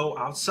literally go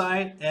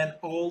outside, and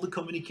all the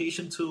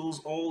communication tools,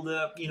 all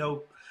the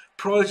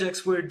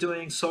projects we're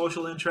doing,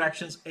 social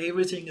interactions,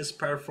 everything is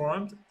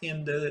performed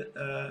in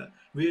the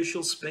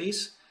virtual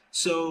space.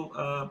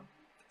 So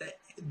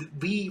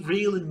we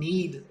really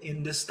need,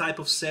 in this type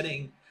of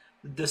setting,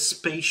 the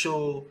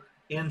spatial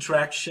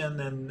interaction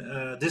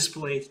and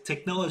display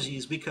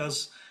technologies,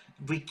 because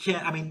we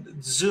can't. I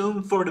mean,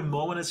 Zoom for the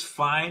moment is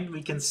fine.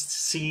 We can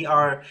see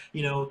our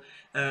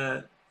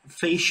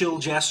facial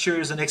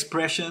gestures and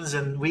expressions,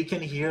 and we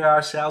can hear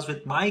ourselves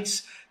with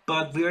mics,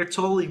 but we are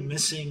totally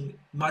missing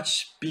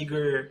much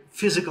bigger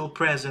physical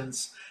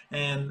presence,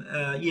 and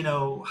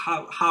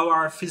how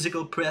our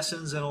physical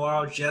presence and all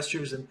our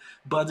gestures and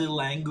body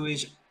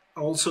language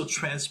also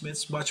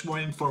transmits much more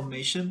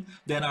information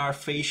than our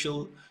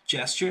facial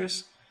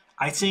gestures.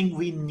 I think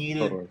we need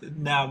Totally. it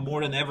now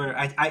more than ever.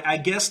 I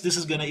guess this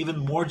is going to even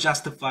more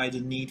justify the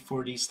need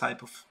for these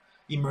type of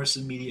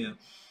immersive media.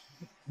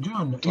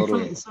 John, if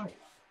Totally. I sorry,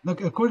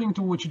 like according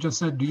to what you just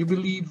said, do you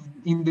believe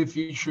in the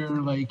future,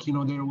 like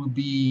there will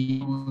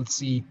be, we'll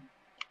see,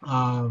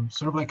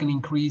 sort of like an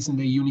increase in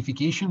the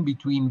unification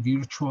between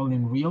virtual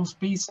and real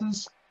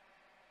spaces,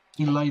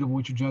 in light of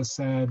what you just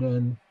said?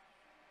 And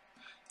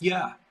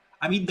Yeah,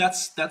 I mean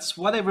that's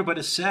what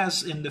everybody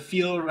says in the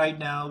field right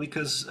now,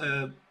 because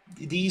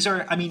these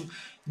are, I mean,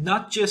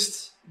 not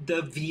just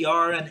the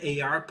VR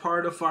and AR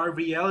part of our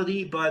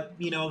reality, but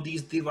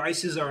these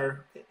devices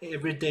are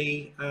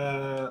everyday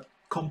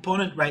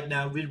component right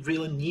now. We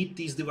really need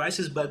these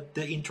devices, but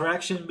the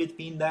interaction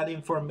between that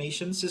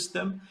information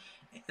system,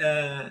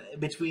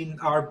 between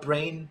our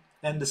brain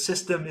and the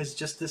system, is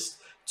just this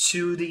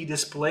 2D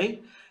display.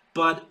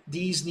 But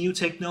these new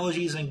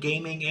technologies and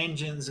gaming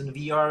engines and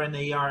VR and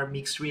AR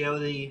mixed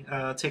reality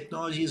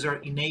technologies are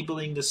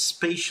enabling the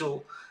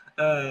spatial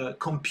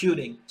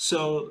computing.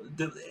 So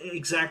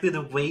exactly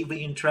the way we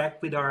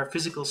interact with our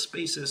physical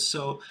spaces.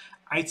 So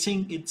I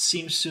think it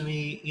seems to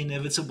me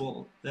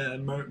inevitable, the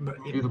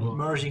beautiful.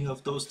 merging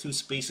of those two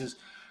spaces.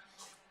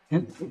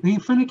 And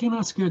if I can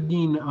ask you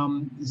again,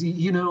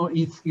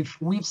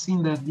 if we've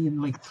seen that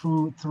in like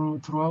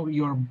throughout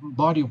your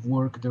body of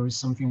work, there is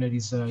something that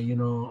is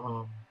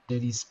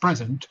that is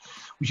present,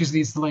 which is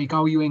this like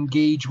how you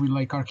engage with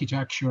like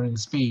architecture and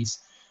space.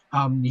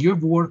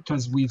 You've worked,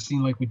 as we've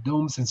seen, like with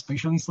domes and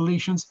spatial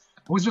installations.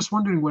 I was just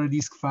wondering where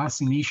this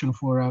fascination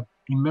for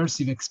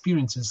immersive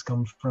experiences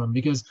comes from,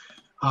 because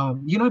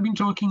I've been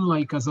talking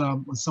like as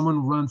someone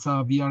who runs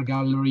a VR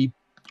gallery.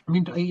 I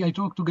mean, I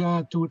talk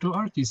to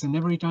artists, and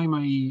every time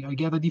I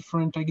get I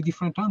get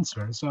different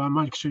answer. So I'm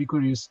actually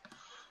curious,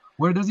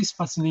 where does this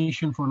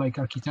fascination for like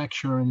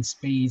architecture and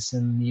space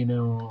and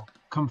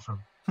come from?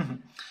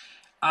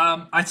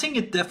 I think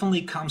it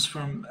definitely comes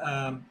from.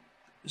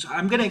 So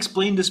I'm gonna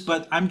explain this,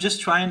 but I'm just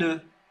trying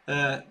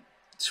to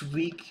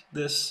tweak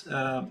this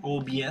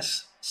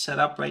OBS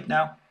setup right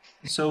now,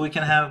 so we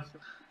can have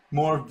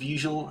more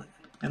visual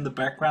in the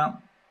background.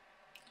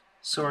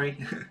 Sorry.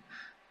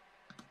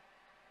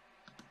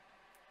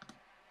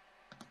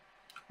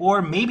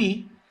 Or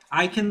maybe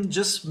I can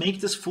just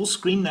make this full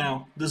screen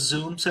now, the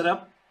Zoom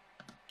setup,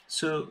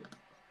 so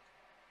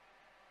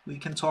we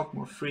can talk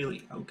more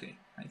freely. Okay,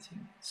 I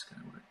think it's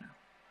gonna work now.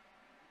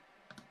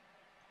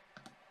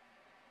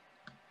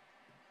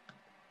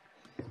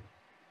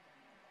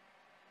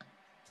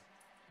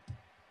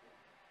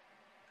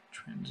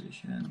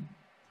 Transition.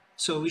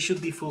 So we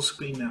should be full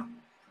screen now.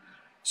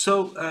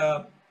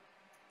 So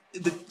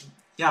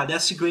yeah,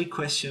 that's a great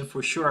question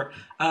for sure.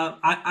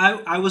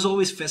 I was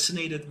always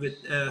fascinated with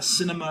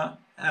cinema,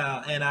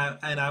 and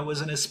I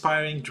was an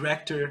aspiring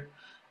director.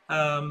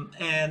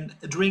 And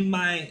during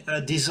my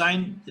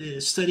design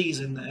studies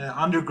in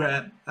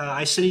undergrad,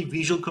 I studied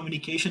visual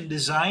communication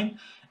design,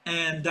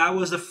 and that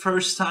was the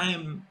first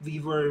time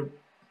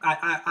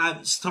I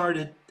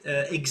started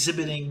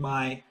exhibiting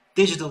my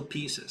digital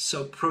pieces.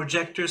 So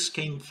projectors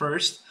came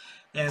first,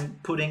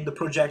 and putting the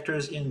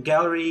projectors in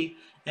gallery,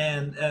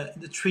 and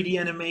the 3D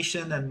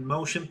animation and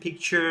motion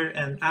picture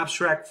and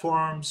abstract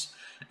forms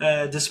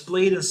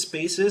displayed in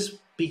spaces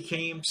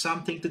became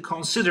something to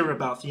consider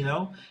about,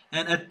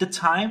 And at the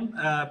time,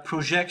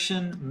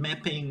 projection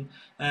mapping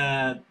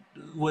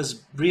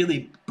was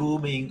really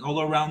booming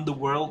all around the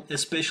world,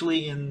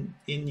 especially in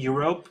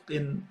Europe,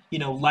 in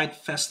light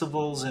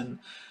festivals and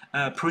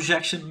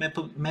projection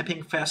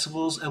mapping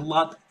festivals. A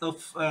lot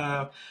of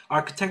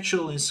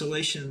architectural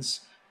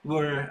installations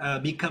were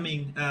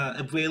becoming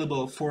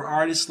available for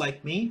artists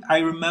like me. I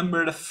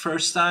remember the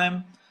first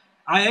time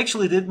I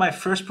actually did my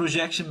first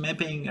projection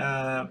mapping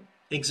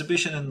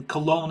exhibition in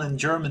Cologne in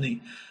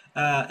Germany.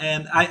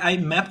 And I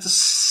mapped a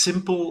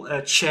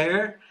simple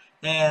chair,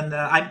 and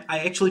I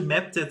actually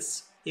mapped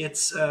its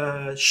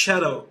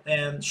shadow,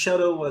 and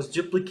shadow was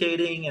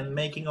duplicating and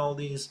making all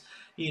these,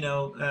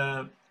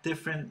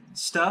 different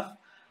stuff.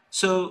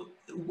 So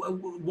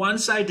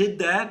once I did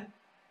that,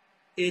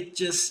 it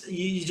just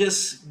you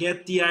just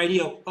get the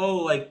idea of, oh,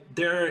 like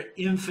there are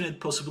infinite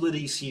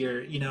possibilities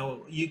here.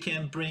 You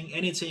can bring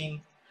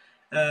anything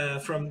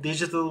from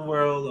digital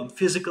world and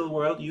physical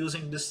world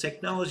using this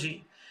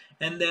technology,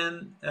 and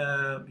then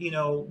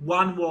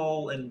one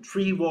wall and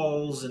three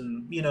walls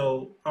and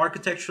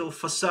architectural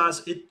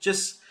facades. It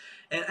just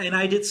and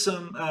I did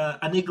some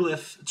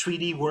aniglyph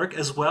 3D work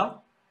as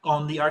well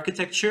on the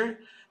architecture.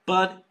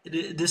 But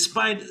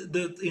despite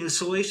the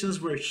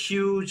installations were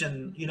huge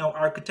and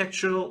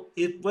architectural,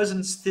 it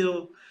wasn't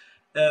still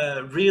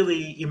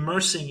really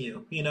immersing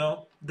you.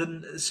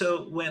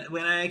 So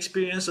when I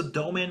experienced a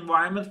dome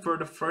environment for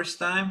the first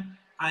time,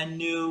 I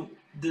knew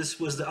this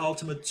was the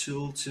ultimate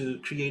tool to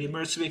create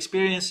immersive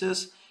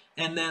experiences.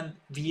 And then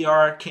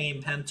VR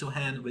came hand to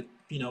hand with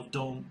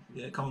dome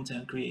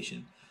content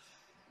creation.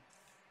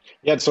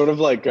 Yeah, it's sort of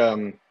like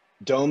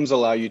domes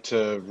allow you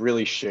to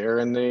really share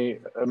in the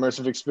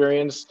immersive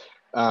experience,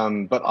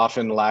 but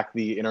often lack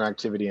the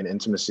interactivity and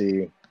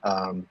intimacy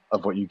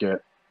of what you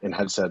get in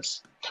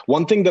headsets.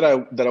 One thing that I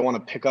want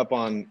to pick up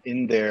on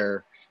in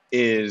there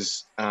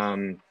is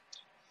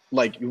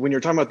like when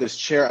you're talking about this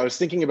chair, I was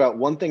thinking about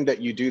one thing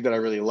that you do that I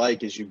really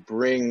like is you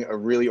bring a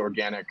really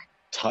organic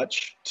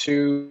touch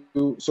to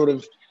sort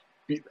of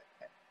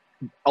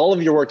all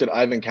of your work that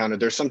I've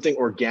encountered. There's something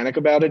organic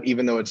about it,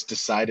 even though it's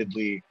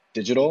decidedly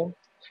digital.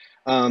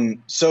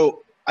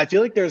 So I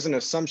feel like there's an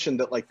assumption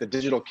that like the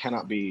digital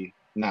cannot be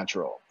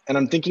natural. And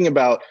I'm thinking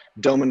about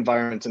dome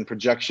environments and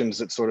projections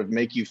that sort of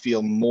make you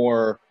feel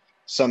more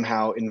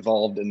somehow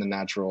involved in the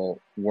natural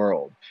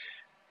world.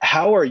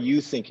 How are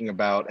you thinking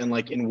about, and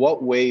like in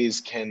what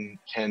ways can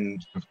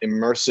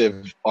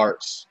immersive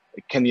arts,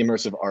 can the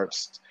immersive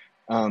arts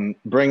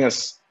bring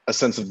us a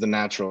sense of the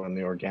natural and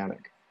the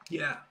organic?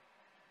 Yeah,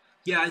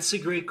 it's a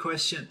great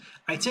question.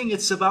 I think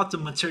it's about the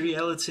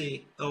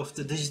materiality of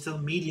the digital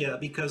media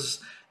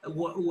because,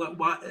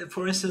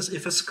 for instance,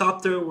 if a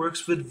sculptor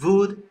works with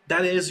wood,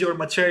 that is your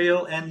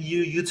material, and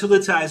you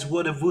utilize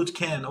what a wood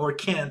can or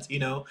can't,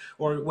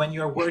 or when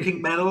you're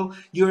working metal,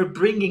 you're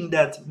bringing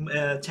that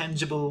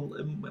tangible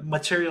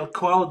material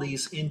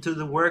qualities into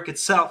the work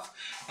itself.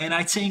 And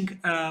I think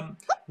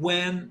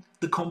when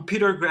the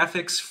computer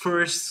graphics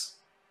first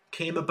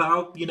came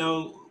about,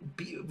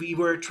 we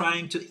were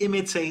trying to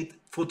imitate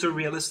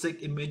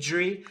photorealistic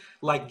imagery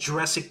like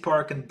Jurassic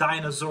Park and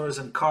dinosaurs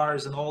and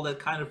cars and all that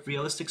kind of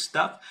realistic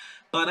stuff.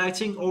 But I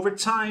think over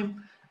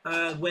time,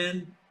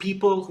 when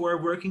people who are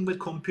working with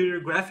computer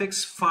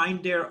graphics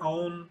find their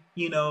own,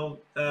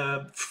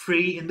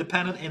 free,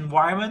 independent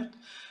environment,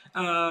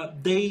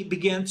 they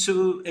began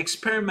to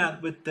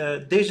experiment with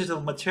the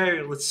digital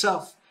material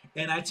itself.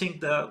 And I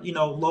think the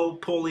low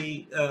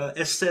poly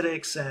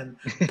aesthetics and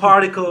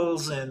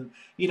particles and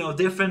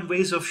different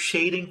ways of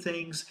shading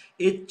things,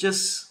 it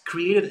just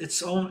created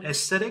its own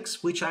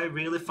aesthetics, which I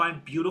really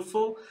find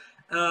beautiful.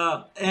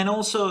 And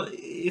also,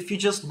 if you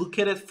just look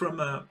at it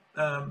from a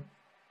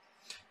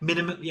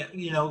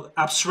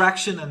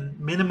abstraction and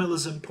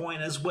minimalism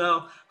point as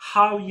well,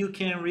 how you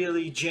can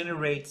really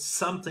generate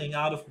something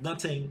out of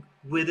nothing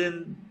with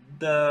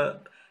the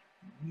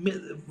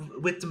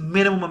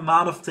minimum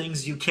amount of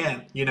things you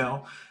can,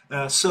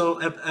 so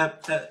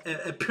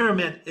a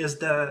pyramid is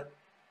the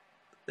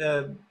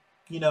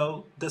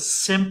the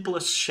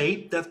simplest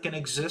shape that can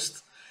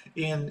exist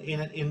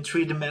in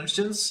three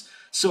dimensions.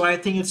 So I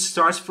think it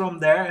starts from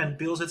there and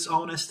builds its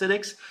own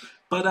aesthetics.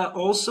 But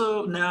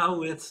also now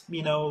with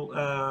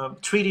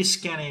 3D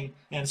scanning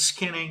and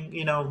scanning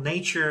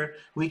nature,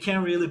 we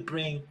can really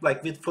bring,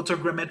 like with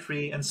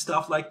photogrammetry and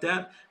stuff like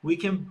that, we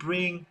can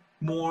bring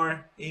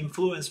more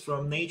influence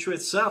from nature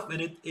itself,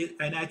 and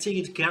and I think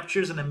it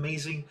captures an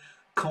amazing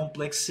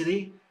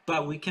complexity,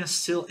 but we can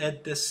still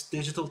add this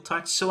digital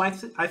touch. So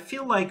I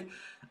feel like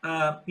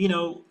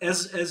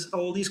as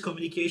all these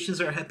communications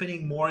are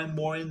happening more and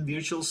more in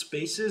virtual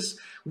spaces,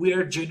 we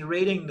are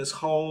generating this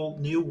whole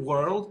new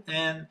world,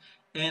 and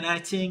I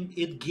think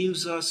it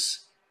gives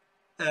us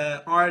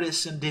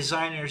artists and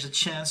designers a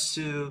chance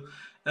to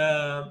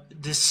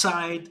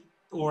decide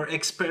or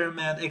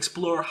experiment,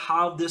 explore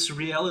how this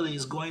reality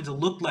is going to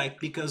look like,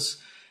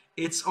 because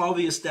it's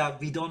obvious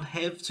that we don't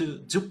have to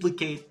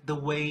duplicate the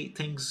way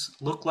things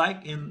look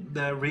like in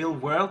the real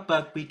world,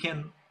 but we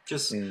can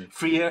just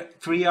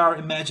free our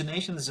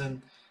imaginations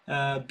and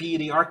be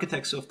the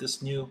architects of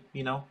this new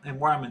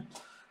environment.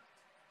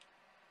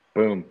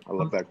 Boom. I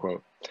love that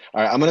quote.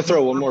 All right, I'm going to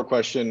throw one more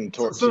question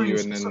to you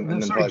and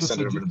then probably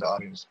send it over to the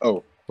audience.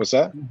 Oh, What's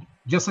that?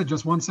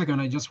 Just 1 second.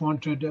 I just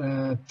wanted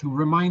to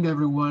remind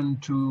everyone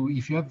to,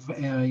 if you have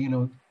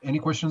any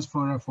questions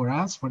for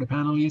us, for the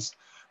panelists,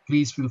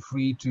 please feel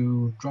free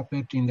to drop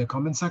it in the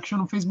comment section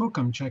on Facebook.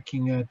 I'm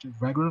checking it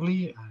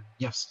regularly.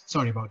 Yes,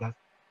 sorry about that.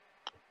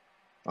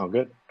 Oh,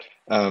 good.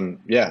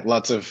 Yeah,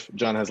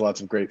 John has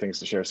lots of great things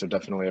to share. So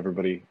definitely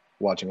everybody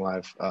watching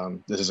live,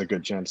 this is a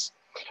good chance.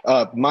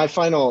 My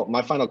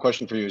final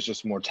question for you is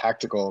just more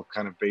tactical,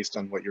 kind of based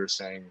on what you were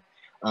saying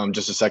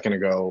just a second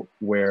ago,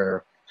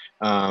 where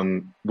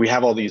we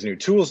have all these new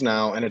tools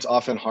now, and it's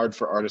often hard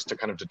for artists to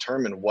kind of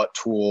determine what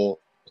tool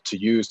to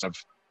use to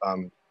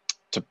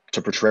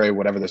portray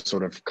whatever the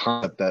sort of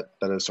concept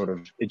that is sort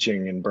of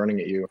itching and burning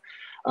at you.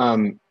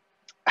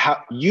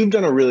 You've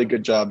done a really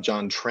good job,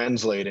 John,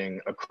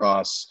 translating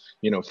across,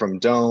 from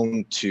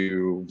dome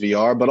to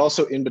VR, but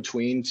also in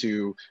between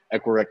to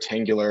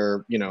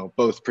equirectangular,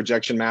 both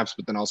projection maps,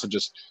 but then also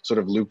just sort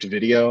of looped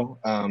video,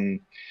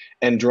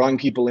 and drawing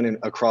people in and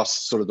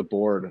across sort of the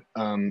board.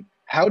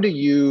 How do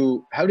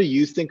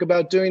you think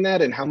about doing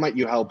that, and how might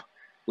you help?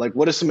 Like,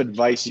 what is some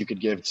advice you could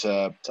give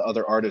to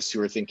other artists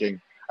who are thinking,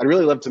 I'd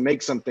really love to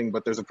make something,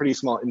 but there's a pretty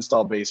small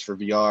install base for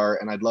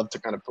VR, and I'd love to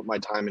kind of put my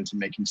time into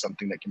making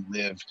something that can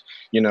live,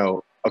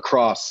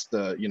 across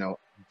the,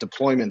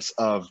 deployments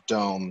of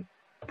dome,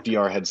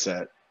 VR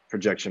headset,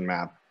 projection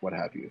map, what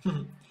have you.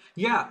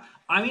 Yeah,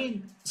 I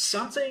mean,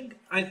 something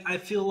I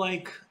feel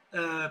like,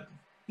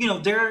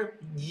 there are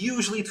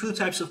usually two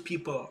types of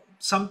people.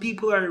 Some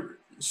people are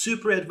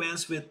super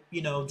advanced with,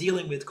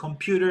 dealing with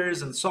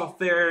computers and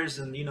softwares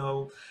and,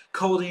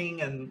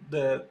 coding and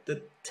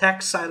the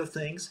tech side of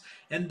things.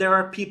 And there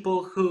are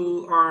people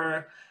who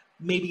are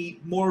maybe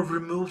more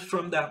removed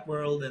from that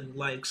world and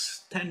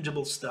likes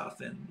tangible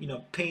stuff and,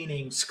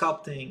 painting,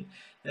 sculpting,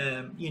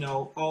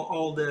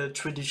 all the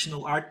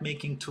traditional art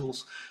making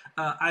tools.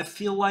 I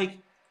feel like,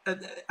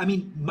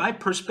 my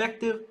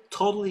perspective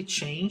totally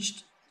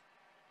changed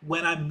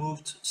when I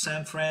moved to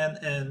San Fran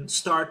and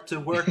start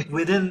to work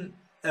within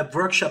a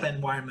workshop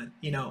environment,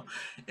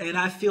 and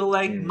I feel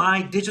like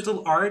my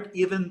digital art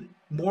even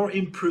more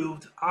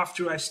improved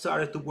after I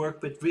started to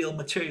work with real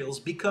materials,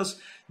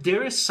 because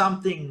there is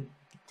something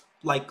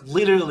like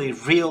literally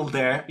real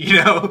there,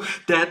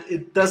 that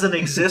it doesn't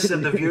exist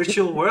in the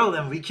virtual world,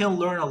 and we can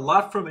learn a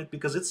lot from it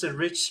because it's a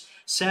rich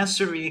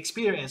sensory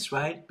experience,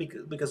 right?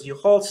 Because you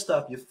hold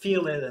stuff, you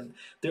feel it, and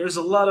there's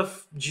a lot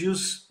of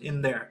juice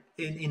in there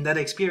in that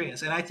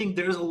experience. And I think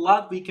there's a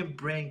lot we can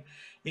bring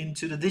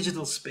into the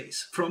digital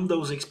space from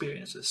those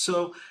experiences.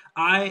 So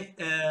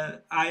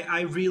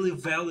I really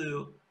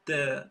value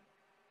the,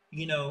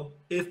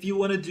 if you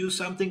want to do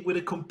something with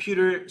a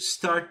computer,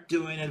 start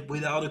doing it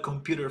without a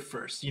computer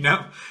first, you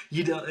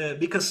don't,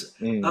 because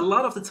a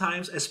lot of the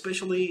times,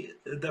 especially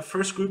the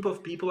first group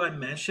of people I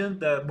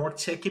mentioned, the more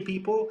techie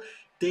people,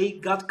 they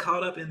got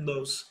caught up in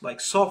those like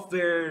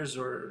softwares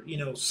or,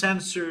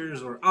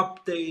 sensors or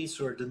updates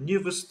or the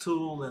newest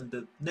tool and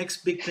the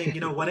next big thing,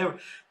 whatever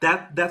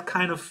that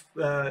kind of,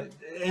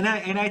 and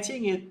I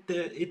think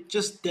it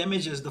just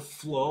damages the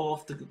flow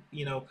of the,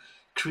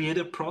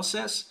 creative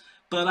process.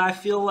 But I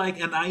feel like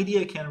an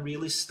idea can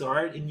really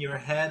start in your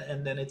head,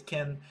 and then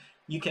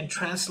you can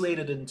translate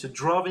it into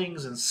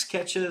drawings and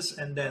sketches,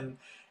 and then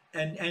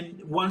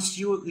and once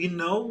you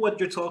know what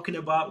you're talking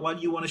about,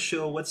 what you want to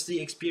show, what's the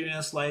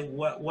experience like,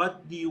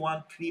 what do you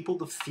want people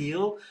to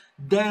feel,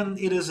 then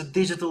it is a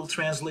digital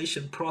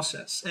translation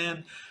process.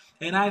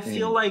 And I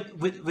feel like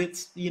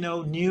with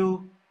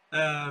new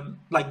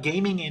like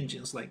gaming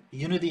engines like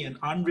Unity and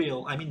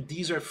Unreal,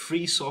 these are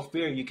free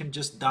software. You can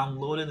just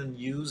download it and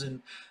use,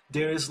 and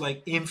there is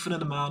like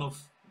infinite amount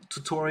of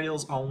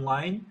tutorials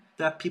online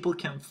that people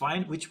can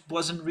find, which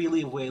wasn't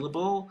really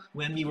available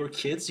when we were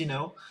kids.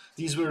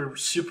 These were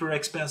super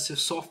expensive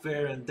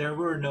software, and there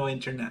were no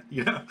internet.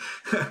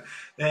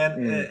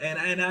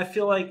 And I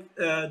feel like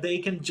they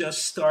can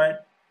just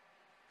start,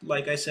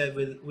 like I said,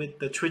 with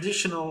the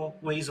traditional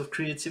ways of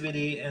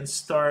creativity and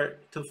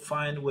start to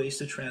find ways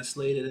to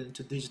translate it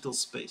into digital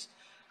space.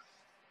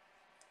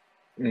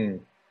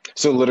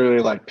 So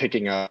literally like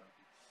picking up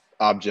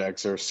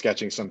objects or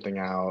sketching something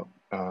out,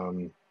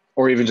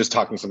 or even just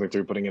talking something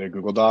through, putting it in a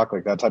Google Doc,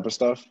 like that type of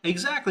stuff.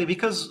 Exactly,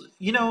 because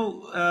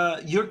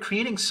you're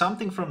creating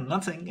something from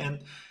nothing,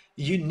 and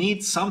you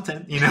need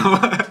something, and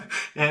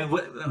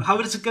how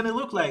is it going to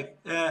look like?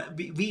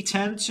 We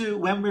tend to,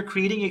 when we're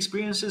creating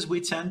experiences, we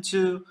tend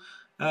to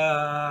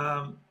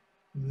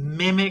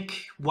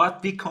mimic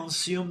what we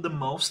consume the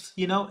most,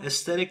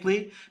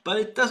 aesthetically, but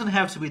it doesn't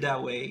have to be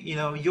that way.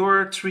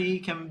 Your tree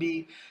can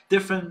be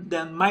different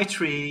than my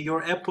tree.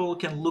 Your apple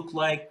can look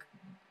like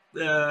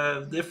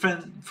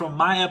different from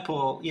my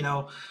apple.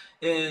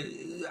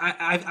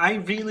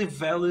 I really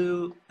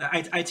value,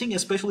 I think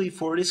especially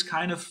for this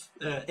kind of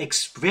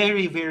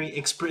very, very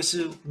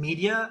expressive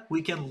media,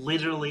 we can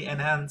literally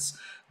enhance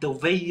the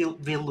way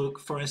we look,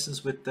 for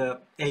instance, with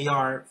the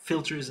AR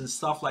filters and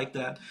stuff like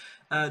that.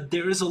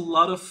 There is a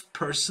lot of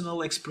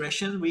personal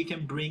expression we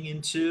can bring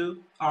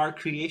into our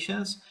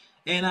creations,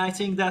 And I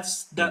think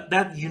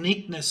that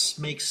uniqueness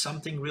makes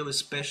something really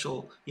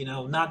special,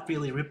 not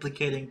really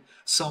replicating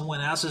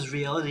someone else's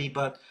reality,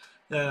 but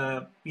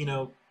you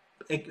know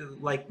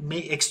like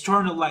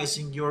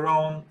externalizing your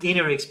own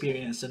inner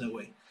experience in a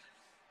way.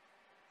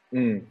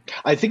 Mm.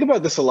 I think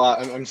about this a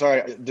lot. I'm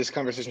sorry, this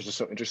conversation is just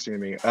so interesting to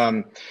me.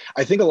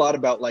 I think a lot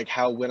about like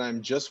how when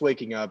I'm just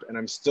waking up and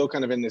I'm still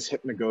kind of in this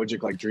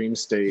hypnagogic like dream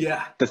state,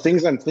 Yeah, the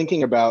things I'm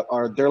thinking about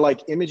are they're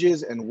like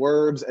images and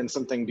words and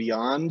something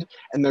beyond,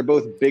 and they're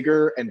both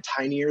bigger and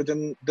tinier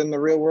than the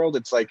real world.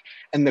 It's like,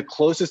 and the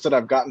closest that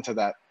I've gotten to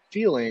that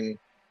feeling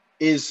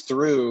is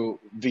through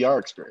VR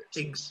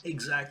experiences.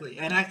 exactly.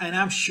 And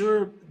I'm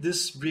sure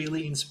this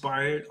really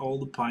inspired all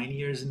the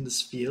pioneers in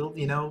this field,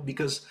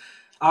 because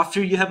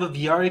after you have a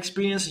VR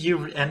experience,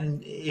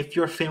 and if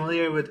you're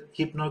familiar with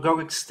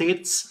hypnagogic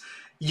states,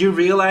 you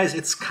realize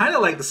it's kind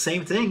of like the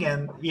same thing.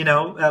 And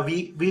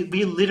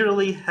we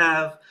literally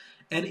have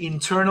an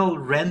internal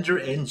render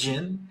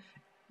engine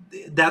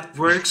that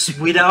works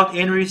without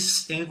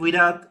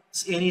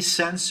any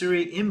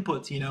sensory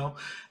input,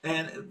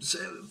 and so,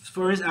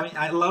 I mean,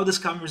 I love this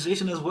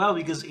conversation as well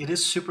because it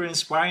is super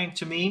inspiring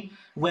to me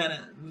when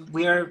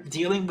we are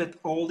dealing with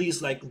all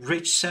these like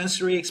rich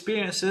sensory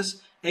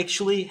experiences.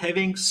 Actually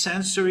having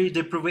sensory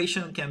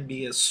deprivation can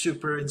be a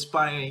super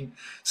inspiring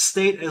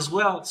state as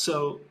well.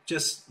 So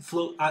just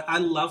float. I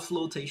love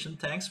flotation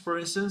tanks, for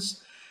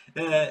instance.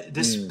 Mm.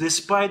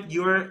 Despite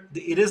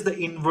it is the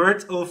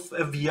invert of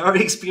a VR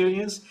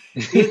experience.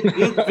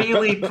 It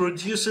really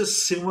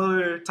produces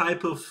similar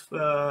type of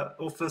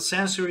a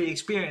sensory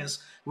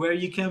experience where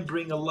you can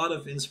bring a lot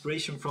of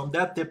inspiration from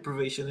that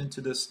deprivation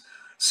into this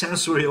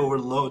sensory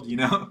overload.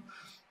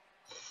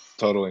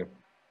 Totally,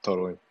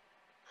 totally.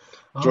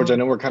 George, I Um,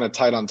 know we're kind of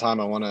tight on time.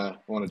 I want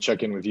to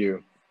check in with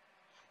you.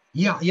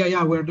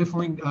 yeah. We're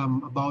definitely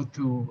about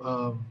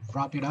to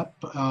wrap it up.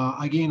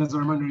 Again, as a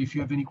reminder, if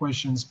you have any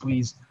questions,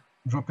 please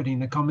drop it in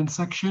the comment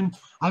section.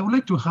 I would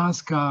like to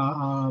ask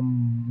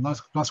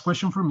last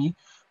question for me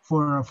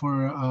for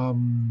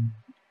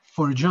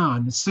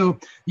John. So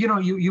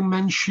you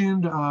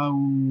mentioned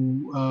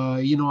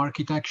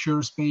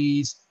architecture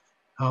space,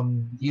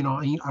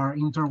 are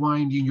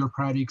intertwined in your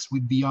projects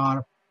with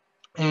VR.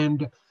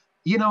 And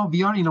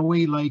VR in a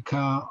way like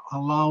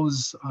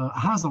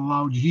has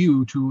allowed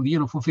you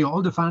to fulfill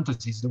all the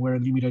fantasies that were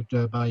limited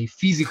by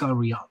physical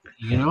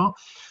reality.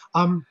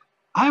 um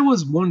I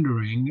was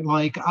wondering,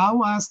 like,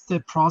 how has the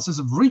process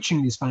of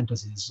reaching these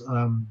fantasies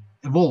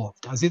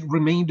evolved? Has it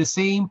remained the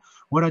same?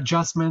 What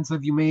adjustments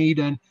have you made?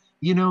 And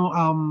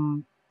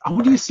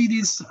how do you see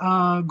this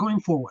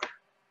going forward?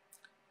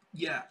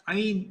 Yeah, I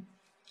mean,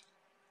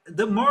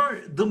 the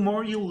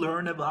more you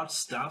learn about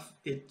stuff,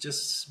 it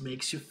just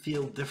makes you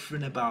feel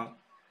different about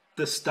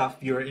the stuff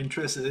you're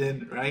interested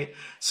in, right?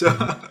 So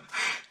Mhm.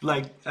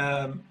 like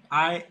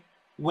I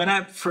when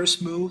I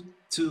first moved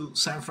to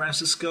San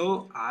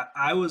Francisco,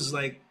 I was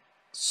like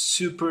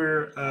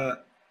super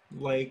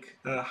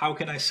how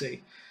can I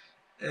say,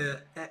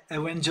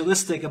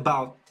 evangelistic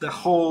about the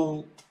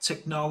whole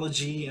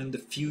technology and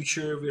the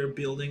future we're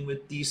building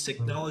with these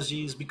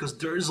technologies, because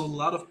there's a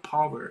lot of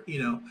power,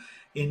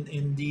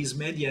 in these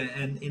media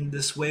and in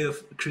this way of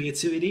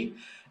creativity.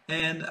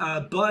 And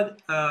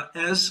but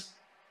as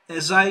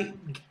I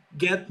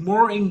get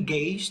more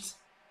engaged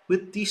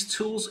with these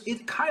tools,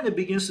 it kind of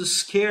begins to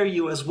scare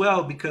you as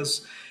well,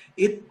 because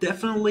it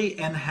definitely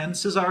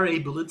enhances our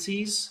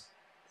abilities,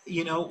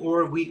 or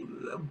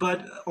but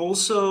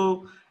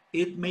also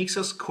it makes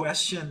us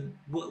question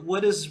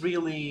what is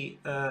really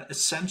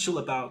essential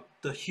about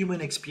the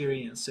human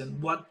experience,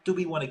 and what do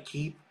we want to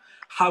keep,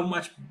 how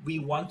much we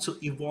want to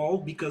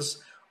evolve, because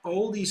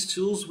all these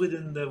tools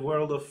within the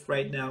world of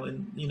right now,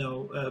 and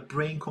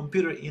brain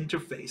computer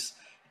interface,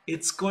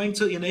 it's going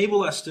to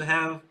enable us to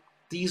have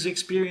these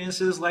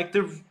experiences like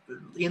the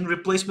in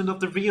replacement of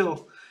the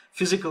real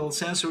physical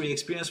sensory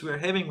experience we're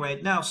having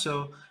right now.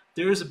 So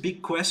there is a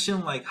big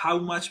question like how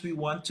much we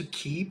want to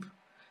keep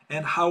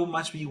and how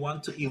much we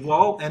want to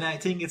evolve. And I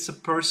think it's a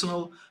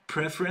personal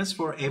preference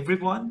for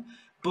everyone.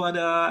 But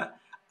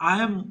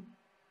I'm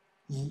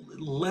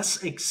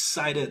less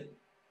excited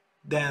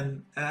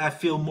than I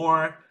feel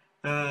more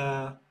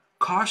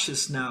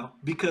cautious now,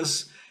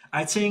 because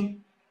I think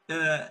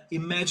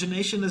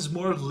imagination is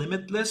more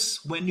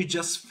limitless when you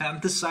just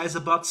fantasize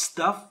about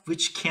stuff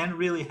which can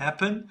really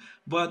happen.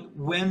 But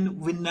when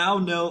we now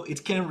know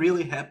it can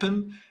really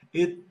happen,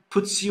 it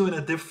puts you in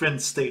a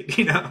different state.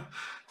 We have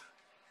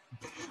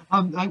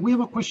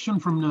a question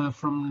from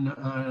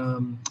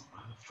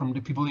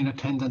the people in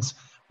attendance.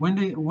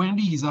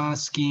 Wendy is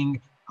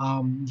asking,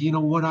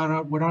 what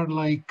are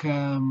like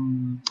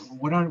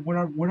what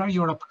are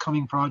your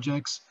upcoming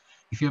projects,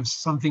 if you have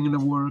something in the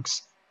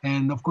works,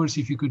 and of course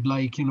if you could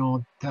like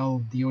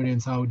tell the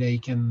audience how they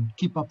can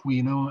keep up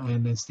with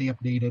and stay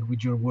updated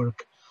with your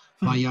work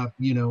via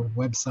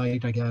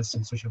website, I guess,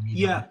 and social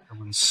media, Yeah.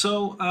 whatever it is.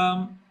 So,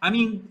 I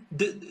mean,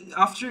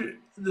 after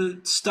the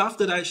stuff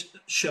that I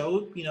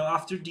showed,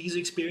 after these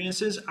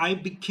experiences, I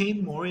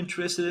became more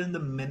interested in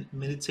the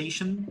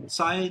meditation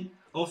side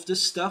of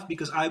this stuff,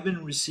 because I've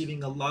been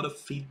receiving a lot of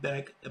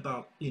feedback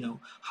about,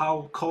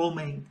 how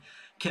calming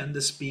can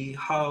this be,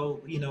 how,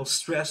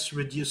 stress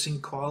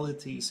reducing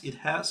qualities it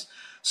has.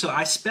 So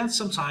I spent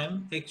some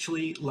time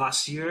actually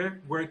last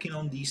year working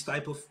on these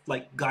type of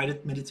like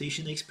guided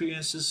meditation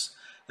experiences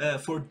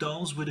for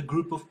those with a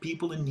group of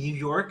people in New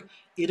York.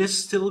 It is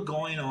still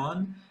going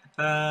on.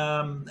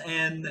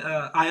 And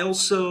I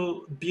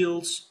also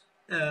built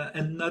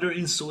another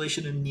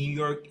installation in New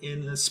York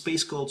in a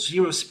space called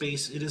Zero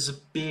Space. It is a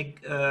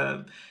big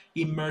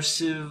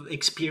immersive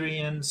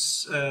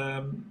experience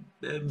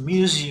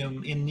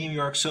museum in New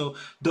York. So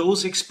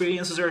those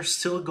experiences are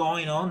still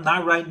going on,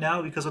 not right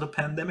now because of the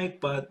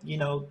pandemic, but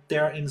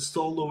they're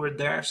installed over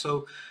there,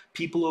 so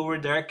people over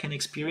there can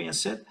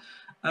experience it.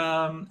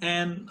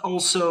 And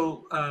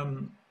also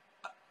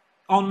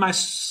on my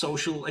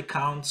social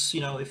accounts,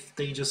 if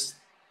they just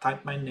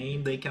type my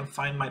name, they can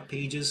find my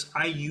pages.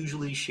 I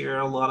usually share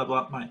a lot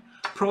about my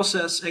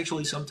process.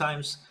 Actually,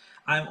 sometimes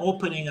I'm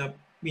opening up,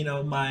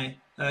 my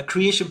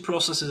creation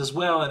processes as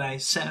well, and I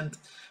send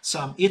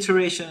some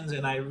iterations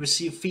and I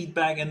receive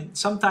feedback. And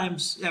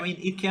sometimes, I mean,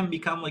 it can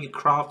become like a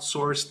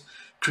crowdsourced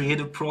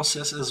creative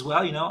process as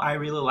well. I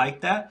really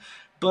like that.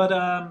 But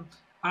I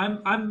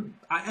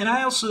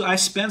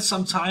spent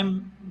some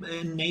time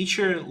in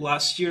nature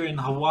last year in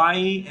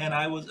Hawaii, and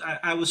I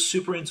was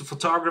super into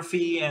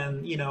photography,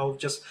 and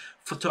just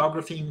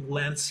photographing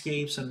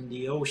landscapes and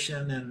the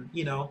ocean, and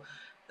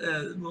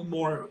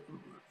more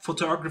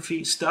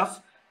photography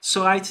stuff.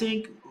 So I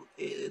think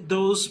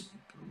those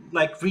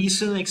like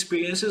recent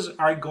experiences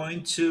are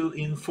going to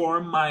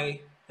inform my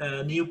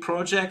new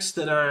projects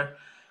that are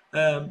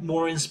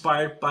more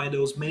inspired by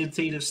those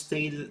meditative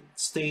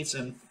states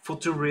and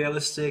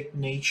photorealistic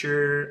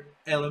nature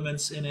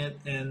elements in it,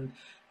 and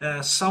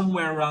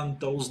somewhere around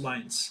those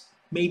lines.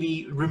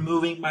 Maybe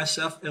removing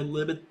myself a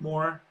little bit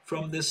more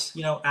from this,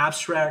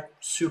 abstract,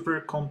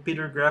 super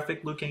computer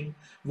graphic looking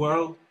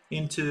world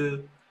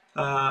into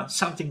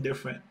something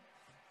different.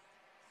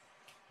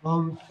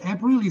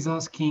 April is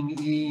asking,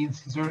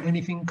 is there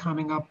anything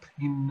coming up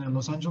in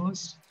Los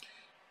Angeles?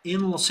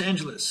 In Los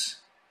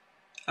Angeles,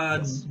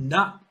 Yes.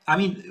 not. I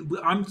mean,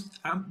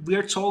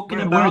 we're talking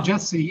Where about.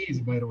 Jesse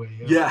is, by the way.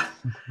 Yeah.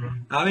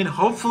 I mean,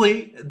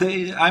 hopefully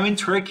I'm in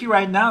Turkey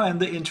right now, and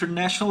the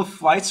international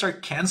flights are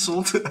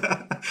canceled.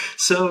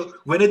 So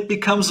when it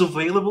becomes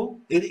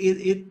available,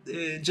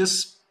 it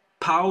just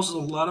pauses a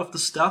lot of the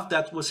stuff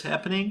that was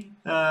happening.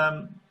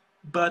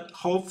 But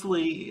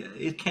hopefully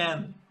it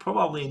can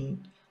probably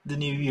in the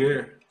new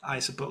year, I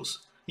suppose.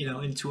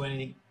 In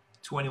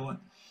 2021.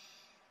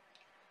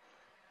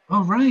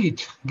 All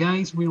right,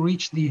 guys, we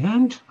reached the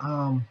end.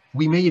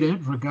 We made it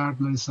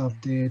regardless of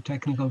the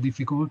technical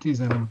difficulties,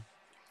 and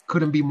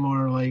couldn't be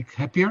more like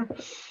happier.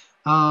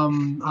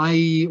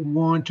 I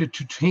wanted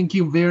to thank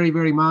you very,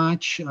 very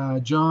much,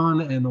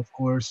 John, and of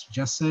course,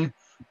 Jesse.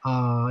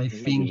 I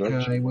think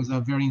it was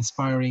a very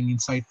inspiring,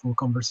 insightful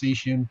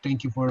conversation.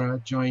 Thank you for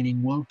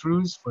joining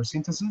Walkthroughs for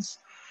Synthesis.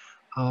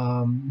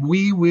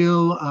 We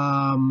will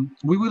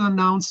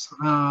announce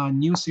a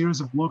new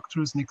series of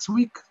walkthroughs next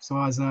week. So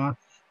as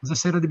I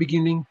said at the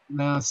beginning,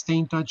 stay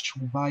in touch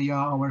via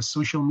our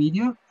social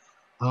media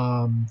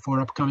for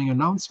upcoming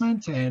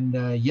announcement.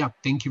 And yeah,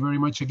 thank you very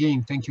much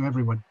again. Thank you,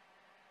 everyone.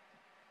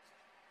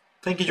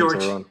 Thank you,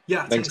 George. Thanks,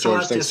 yeah, thanks,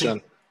 George. Thanks,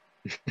 John.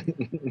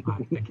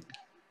 Thank you.